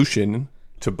solution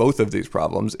to both of these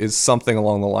problems is something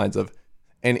along the lines of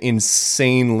an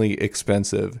insanely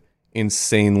expensive,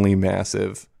 insanely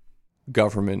massive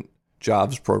government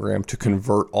jobs program to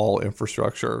convert all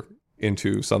infrastructure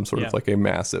into some sort of like a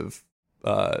massive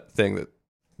thing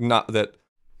that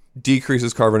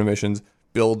decreases carbon emissions,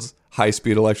 builds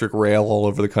high-speed electric rail all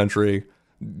over the country,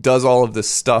 does all of this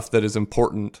stuff that is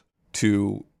important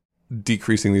to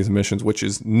decreasing these emissions, which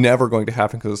is never going to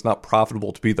happen because it's not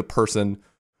profitable to be the person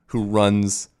who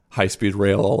runs high-speed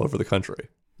rail all over the country.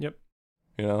 Yep.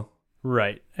 You know?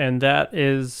 Right. And that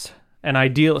is an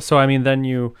ideal. So, I mean,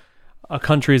 then a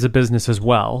country is a business as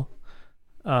well,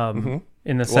 in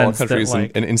the sense a country that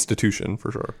is an institution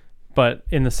for sure. But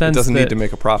in the sense it doesn't that, need to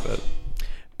make a profit.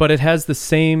 But it has the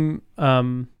same,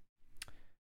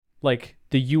 like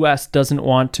the U.S. doesn't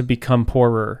want to become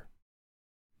poorer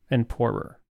and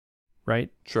poorer, right?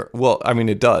 Sure. Well, I mean,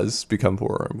 it does become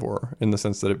poorer and poorer in the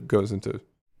sense that it goes into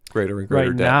greater and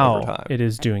greater debt over time. It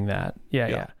is doing that.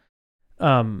 Yeah.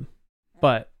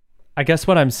 But I guess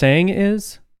what I'm saying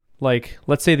is, like,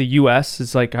 let's say the U.S.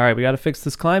 is like, all right, we got to fix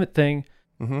this climate thing.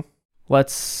 Mm-hmm.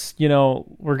 Let's,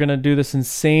 we're going to do this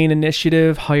insane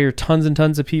initiative, hire tons and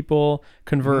tons of people,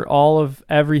 convert all of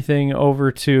everything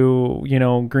over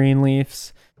to, green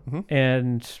leafs,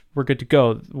 and we're good to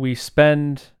go. We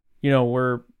spend,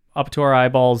 we're up to our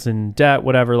eyeballs in debt,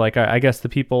 whatever. Like, I guess the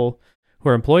people who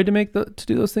are employed to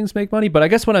do those things make money. But I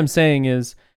guess what I'm saying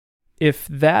is, if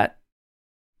that,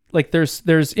 like,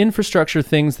 there's infrastructure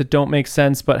things that don't make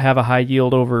sense but have a high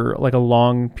yield over like a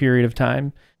long period of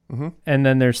time. And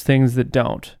then there's things that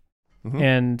don't.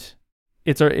 And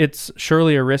it's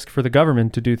surely a risk for the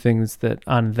government to do things that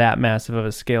on that massive of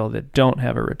a scale that don't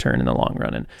have a return in the long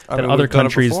run. And that other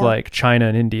countries like China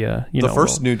and India, the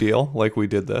first New Deal, like we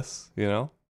did this,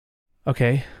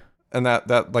 Okay. And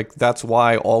that's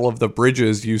why all of the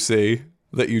bridges you see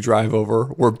that you drive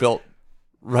over were built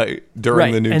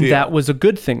during the New Deal. And that was a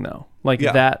good thing though.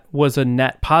 That was a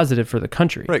net positive for the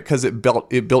country. Right, because it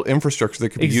built infrastructure that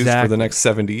could be used for the next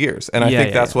 70 years. And I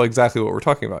think that's exactly what we're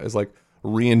talking about, is like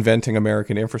reinventing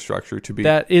American infrastructure to be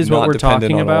that is not what we're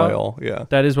dependent talking on about. oil. Yeah.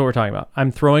 That is what we're talking about.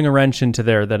 I'm throwing a wrench into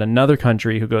there that another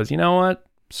country who goes, you know what?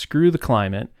 Screw the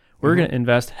climate. We're going to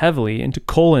invest heavily into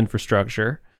coal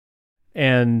infrastructure,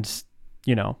 and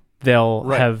they'll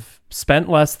have spent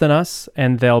less than us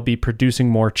and they'll be producing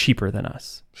more cheaper than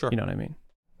us. Sure. You know what I mean?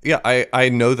 Yeah, I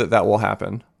know that will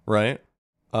happen, right?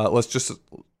 Let's just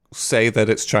say that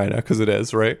it's China, because it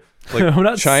is, right? Like, I'm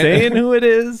not saying who it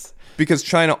is. Because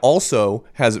China also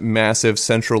has massive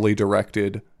centrally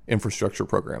directed infrastructure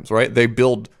programs, right? They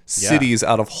build cities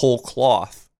out of whole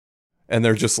cloth, and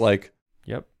they're just like,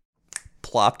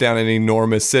 plop down an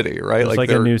enormous city, right? It's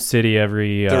like a new city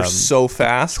every... They're so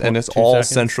fast, and it's all seconds.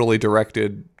 centrally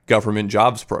directed government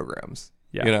jobs programs.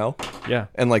 Yeah.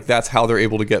 And like that's how they're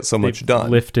able to get so much done.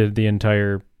 Lifted the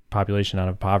entire population out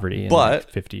of poverty in But- like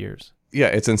 50 years. Yeah,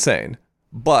 it's insane.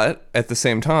 But at the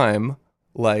same time,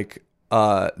 like,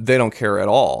 they don't care at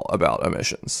all about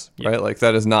emissions, Yeah. right? Like,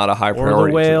 that is not a high Or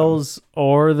priority the to them. whales,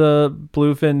 or the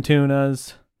bluefin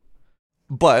tunas.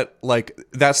 But like,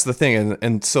 that's the thing.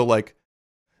 And so like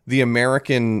the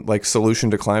American like solution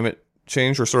to climate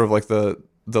change, or sort of like the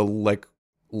like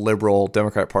liberal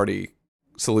Democrat Party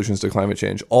solutions to climate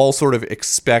change, all sort of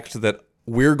expect that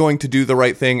we're going to do the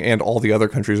right thing and all the other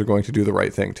countries are going to do the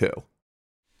right thing too.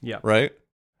 Yeah. Right?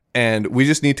 And we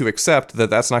just need to accept that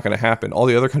that's not going to happen. All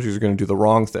the other countries are going to do the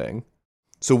wrong thing.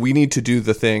 So we need to do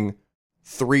the thing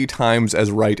 3 times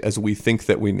as right as we think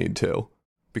that we need to,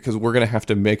 because we're going to have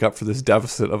to make up for this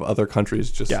deficit of other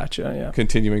countries just Gotcha. Yeah.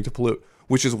 continuing to pollute,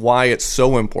 which is why it's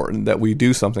so important that we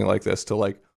do something like this to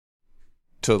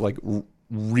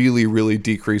really, really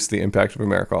decrease the impact of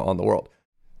America on the world.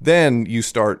 Then you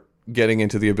start getting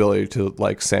into the ability to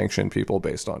like sanction people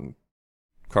based on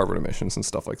carbon emissions and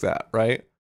stuff like that, right?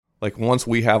 Like, once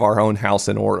we have our own house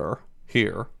in order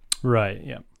here, Right.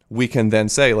 Yeah. we can then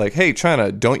say like, hey,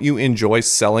 China, don't you enjoy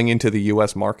selling into the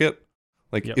US market?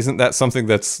 Like, Yep. isn't that something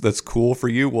that's cool for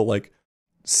you? Well, like,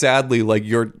 sadly, like,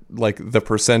 you're like the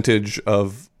percentage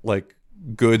of like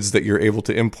goods that you're able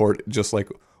to import just like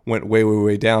went way, way,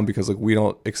 way down because like we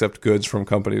don't accept goods from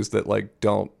companies that like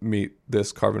don't meet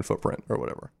this carbon footprint or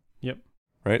whatever. Yep.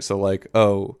 Right. So like,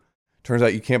 oh, turns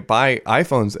out you can't buy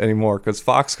iPhones anymore because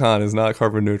Foxconn is not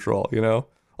carbon neutral, you know?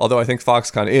 Although I think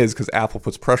Foxconn is, because Apple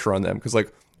puts pressure on them. Because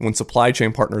like when supply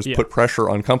chain partners Yeah. put pressure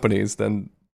on companies,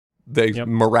 then they Yep.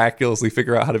 miraculously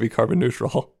figure out how to be carbon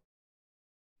neutral.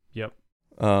 Yep.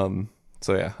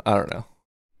 So yeah, I don't know.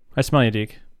 I smell you,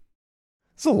 Deke.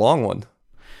 It's a long one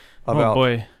Oh about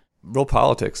boy. real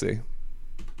politicsy,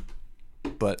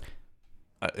 but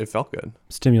it felt good.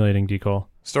 Stimulating, Decole.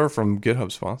 Start from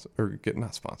GitHub sponsor or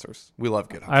not sponsors. We love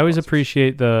GitHub. I always sponsors.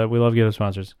 appreciate we love GitHub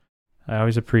sponsors. I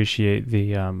always appreciate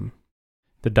the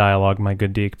dialogue, my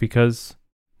good Deke, because,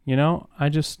 you know, I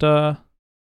just I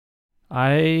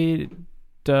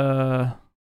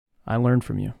learn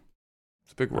from you.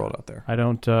 It's a big world out there. I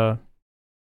don't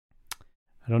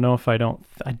know if I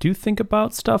do think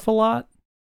about stuff a lot.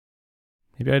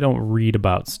 Maybe I don't read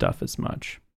about stuff as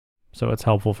much. So it's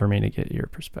helpful for me to get your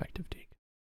perspective, Deke.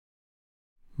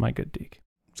 My good Deke.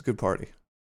 It's a good party.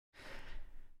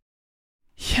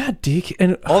 Yeah, Deke.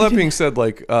 And All that being said,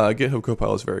 like GitHub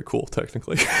Copilot is very cool,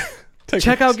 technically.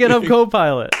 check out GitHub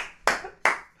Copilot.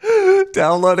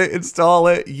 Download it, install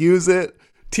it, use it,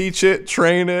 teach it,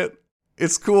 train it.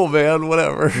 It's cool, man.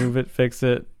 Whatever. Move it, fix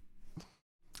it,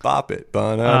 Bop it.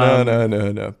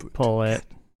 Ba-na-na-na-na-na. pull it.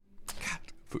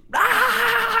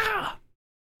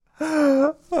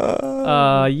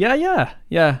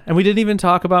 Yeah. And we didn't even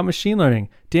talk about machine learning.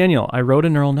 Daniel, I wrote a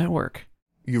neural network.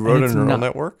 You wrote a it's neural not-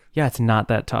 network? Yeah, it's not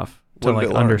that tough to What did like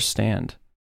it learn? understand.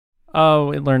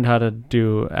 Oh, it learned how to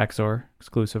do XOR,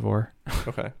 exclusive OR,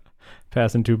 Okay.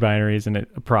 pass in 2 binaries, and it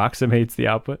approximates the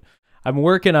output. I'm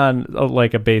working on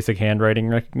like a basic handwriting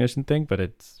recognition thing, but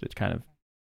it's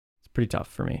pretty tough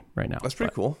for me right now. That's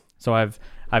pretty But- cool. So I've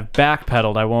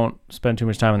backpedaled. I won't spend too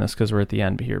much time on this because we're at the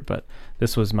end here. But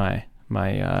this was my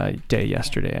day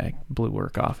yesterday. I blew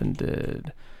work off and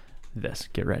did this.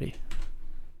 Get ready.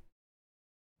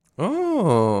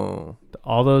 Oh.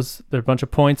 All those. There are a bunch of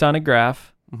points on a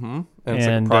graph. Mm-hmm. And it's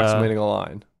And, like approximating a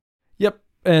line. Yep.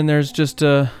 And there's just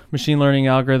a machine learning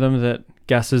algorithm that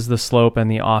guesses the slope and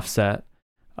the offset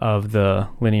of the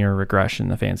linear regression,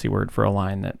 the fancy word for a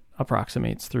line that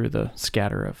approximates through the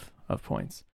scatter of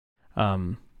points.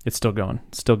 It's still going,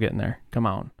 still getting there. Come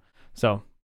on. So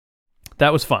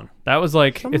that was fun. That was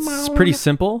like, it's pretty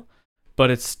simple, but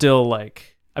it's still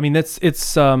like, I mean, it's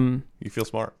You feel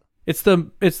smart. it's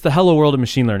the hello world of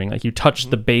machine learning. Like you touch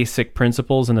the basic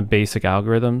principles and the basic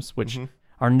algorithms, which Mhm.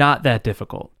 are not that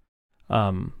difficult.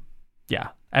 Yeah,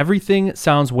 everything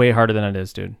sounds way harder than it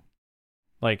is, dude.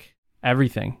 Like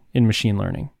everything in machine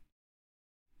learning.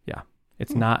 Yeah,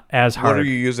 it's not as hard. What are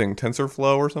you using?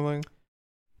 TensorFlow or something?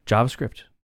 JavaScript,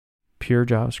 pure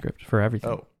JavaScript for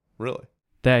everything. Oh, really?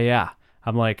 Yeah.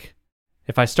 I'm like,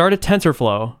 if I start a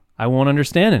TensorFlow, I won't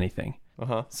understand anything.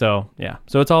 Uh-huh. So yeah,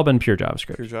 so it's all been pure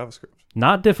JavaScript. Pure JavaScript.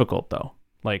 Not difficult though.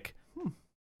 Like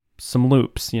some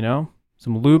loops, you know,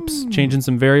 changing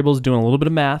some variables, doing a little bit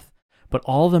of math. But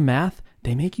all the math,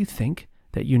 they make you think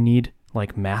that you need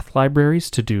like math libraries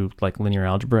to do like linear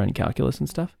algebra and calculus and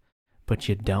stuff, but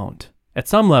you don't. At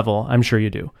some level, I'm sure you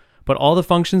do. But all the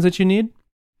functions that you need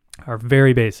are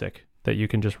very basic that you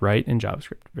can just write in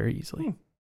JavaScript very easily.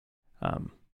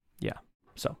 Yeah.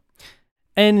 So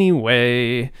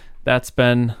anyway, that's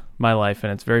been my life,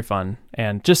 and it's very fun.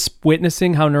 And just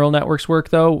witnessing how neural networks work,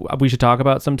 though, we should talk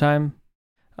about sometime,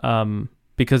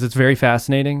 because it's very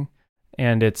fascinating,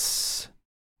 and it's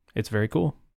very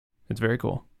cool. It's very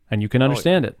cool, and you can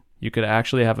understand it. You could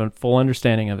actually have a full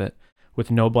understanding of it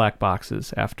with no black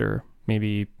boxes after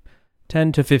maybe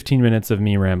 10 to 15 minutes of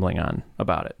me rambling on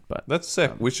about it. But that's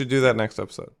sick. We should do that next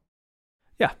episode.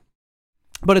 Yeah.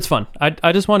 But it's fun.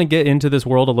 I just want to get into this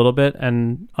world a little bit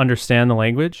and understand the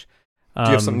language. Do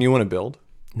you have something you want to build?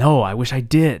 No, I wish I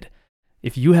did.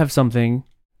 If you have something,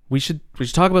 we should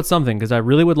talk about something, because I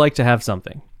really would like to have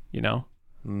something, you know?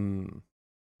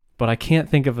 But I can't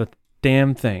think of a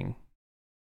damn thing.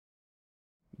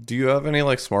 Do you have any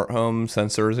like smart home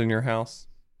sensors in your house?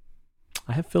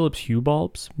 I have Philips Hue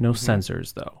bulbs, no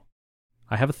sensors though.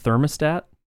 I have a thermostat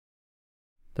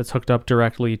that's hooked up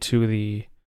directly to the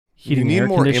heating and air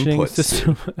conditioning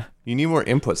system. You need more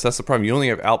inputs. That's the problem. You only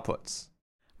have outputs.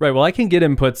 Right. Well, I can get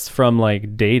inputs from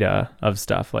like data of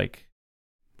stuff like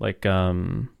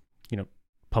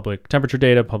public temperature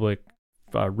data, public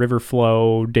river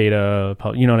flow data.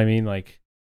 You know what I mean? Like,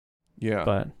 yeah.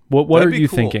 But what are you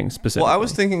thinking specifically? Well, I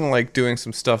was thinking like doing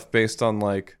some stuff based on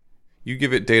like you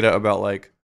give it data about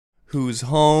like who's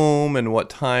home and what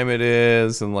time it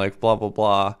is and like blah blah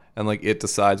blah, and like it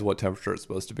decides what temperature it's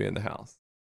supposed to be in the house.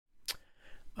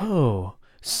 Oh,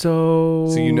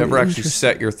 so you never actually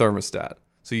set your thermostat.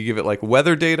 So you give it like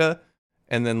weather data,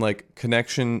 and then like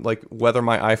connection, like whether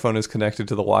my iPhone is connected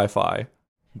to the Wi-Fi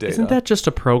data. Isn't that just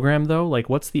a program though? Like,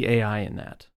 what's the AI in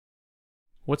that?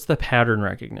 What's the pattern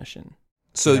recognition?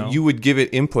 So you would give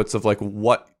it inputs of like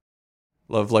what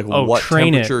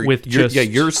train temperature it with you're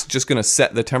just gonna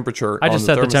set the temperature. I just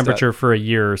set the temperature for a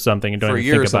year or something, and don't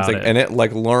even think about it. And it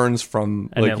like learns from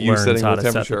like you setting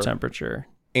the temperature.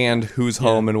 And who's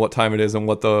home and what time it is and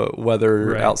what the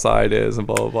weather outside is and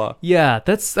blah blah blah. Yeah,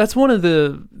 that's one of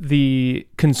the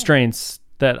constraints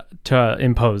that to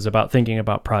impose about thinking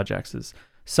about projects is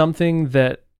something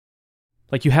that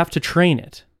like you have to train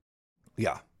it.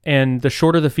 Yeah. And the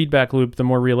shorter the feedback loop, the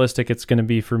more realistic it's going to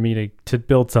be for me to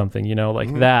build something, you know,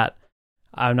 like that.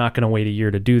 I'm not going to wait a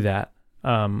year to do that.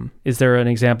 Is there an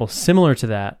example similar to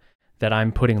that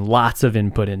I'm putting lots of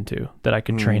input into that I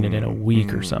could train it in a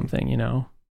week or something, you know?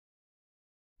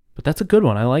 But that's a good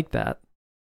one. I like that.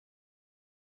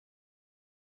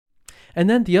 And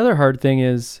then the other hard thing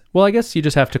is, well, I guess you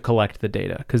just have to collect the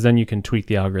data, because then you can tweak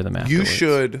the algorithm afterwards. You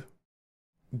should.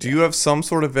 Do you have some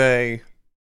sort of a...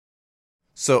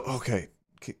 So, okay.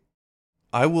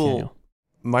 I will... Daniel.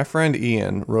 My friend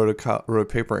Ian wrote a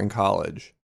paper in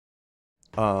college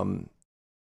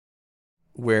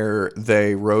where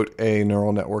they wrote a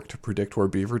neural network to predict where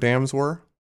beaver dams were.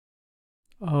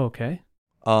 Oh, okay.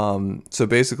 So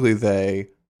basically they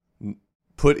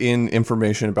put in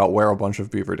information about where a bunch of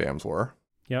beaver dams were.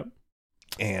 Yep.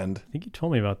 And I think you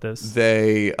told me about this.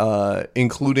 They,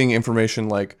 including information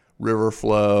like river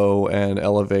flow and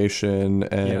elevation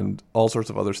and all sorts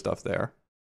of other stuff there.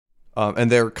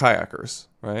 And they're kayakers,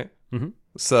 right? Mm-hmm.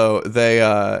 So they,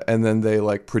 and then they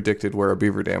like predicted where a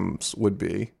beaver dams would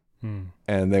be.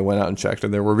 And they went out and checked,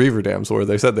 and there were beaver dams where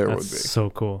they said there would be. So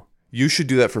cool. You should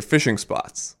do that for fishing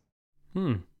spots.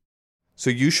 So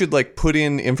you should like put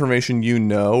in information you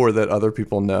know or that other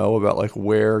people know about like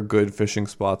where good fishing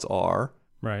spots are,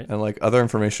 right? And like other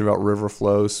information about river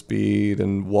flow, speed,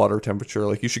 and water temperature.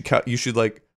 Like you should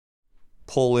like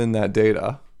pull in that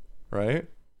data, right?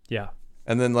 Yeah.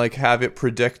 And then like have it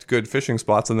predict good fishing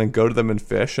spots, and then go to them and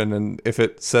fish. And then if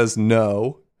it says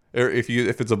no, or if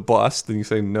it's a bust, then you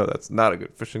say no, that's not a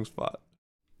good fishing spot.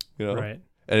 You know, right?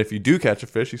 And if you do catch a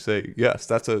fish, you say yes,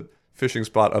 that's a fishing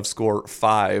spot of score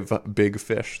 5 big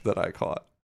fish that I caught.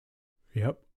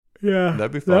 Yep. Yeah.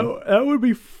 That'd be fun. That would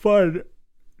be fun.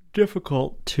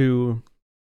 Difficult to,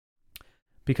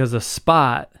 because a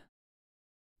spot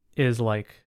is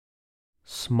like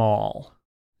small,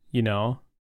 you know?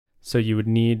 So you would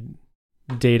need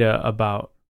data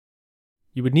about,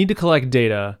 you would need to collect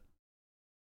data.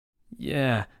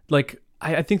 Yeah. Like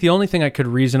I think the only thing I could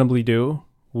reasonably do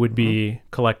would be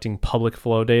collecting public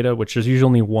flow data, which is usually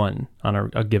only one on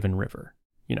a given river,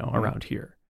 you know, around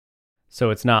here. So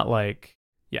it's not like,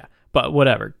 but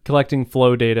whatever. Collecting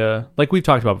flow data, like we've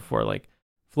talked about before, like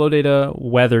flow data,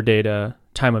 weather data,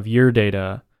 time of year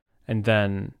data, and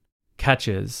then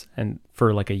catches and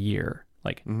for like a year.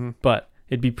 Like, but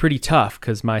it'd be pretty tough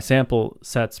because my sample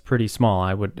set's pretty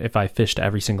small. If I fished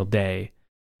every single day,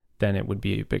 then it would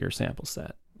be a bigger sample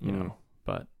set, you know,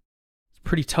 but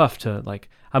pretty tough to like.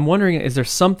 I'm wondering, is there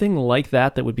something like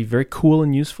that would be very cool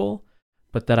and useful,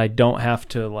 but that I don't have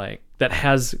to like, that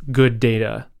has good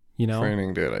data you know?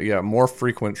 Training data. Yeah, more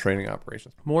frequent training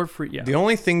operations. More free, yeah. The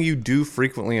only thing you do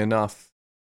frequently enough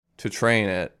to train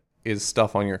it is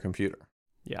stuff on your computer.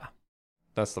 Yeah.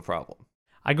 That's the problem.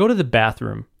 I go to the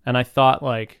bathroom and I thought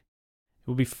like it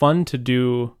would be fun to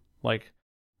do like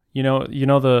you know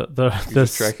the You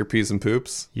just track your pees and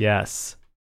poops. Yes.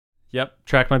 Yep,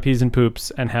 track my pees and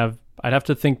poops and I'd have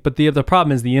to think, but the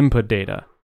problem is the input data.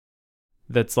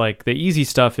 That's like the easy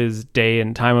stuff is day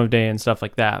and time of day and stuff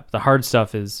like that. The hard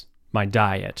stuff is my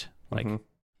diet. Like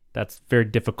that's very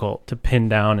difficult to pin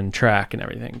down and track and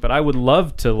everything. But I would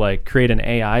love to like create an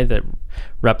AI that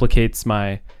replicates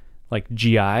my like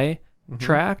GI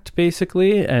tract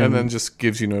basically, and then just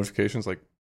gives you notifications like,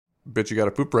 "Bitch, you got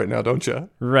to poop right now, don't you?"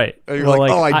 Right. And you're like,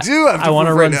 "Oh, I do have to I want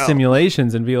to poop run right now."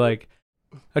 simulations and be like,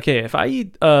 okay, if I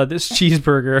eat this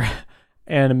cheeseburger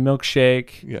and a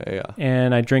milkshake,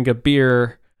 and I drink a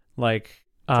beer, like.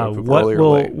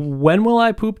 When will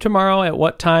I poop tomorrow? At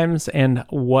what times? And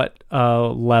what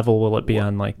level will it be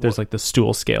on? Like, there's like the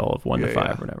stool scale of 1 to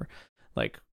 5 or whatever.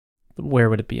 Like, where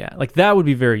would it be at? Like, that would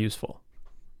be very useful.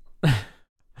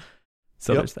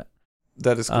 So there's that.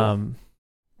 That is cool.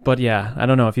 But yeah, I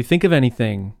don't know. If you think of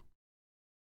anything,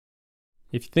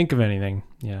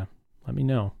 yeah, let me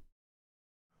know.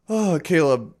 Oh,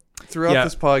 Caleb, throughout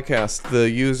this podcast, the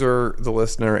user, the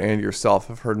listener, and yourself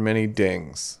have heard many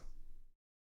dings.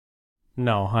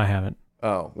 No, I haven't.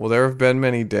 Oh, well, there have been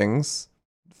many dings.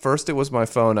 First, it was my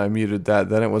phone. I muted that.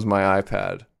 Then it was my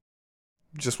iPad.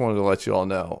 Just wanted to let you all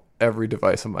know, every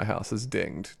device in my house is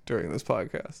dinged during this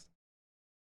podcast.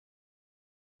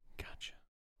 Gotcha.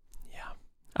 Yeah.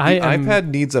 The iPad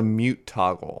needs a mute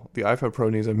toggle. The iPad Pro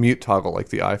needs a mute toggle like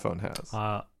the iPhone has.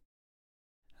 I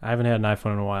haven't had an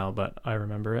iPhone in a while, but I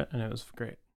remember it, and it was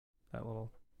great. That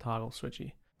little toggle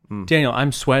switchy. Daniel,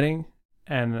 I'm sweating.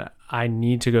 And I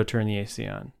need to go turn the AC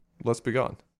on. Let's be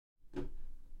gone. Do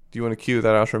you want to cue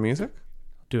that outro music?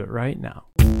 Do it right now.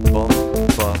 Bum,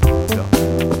 ba,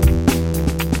 go.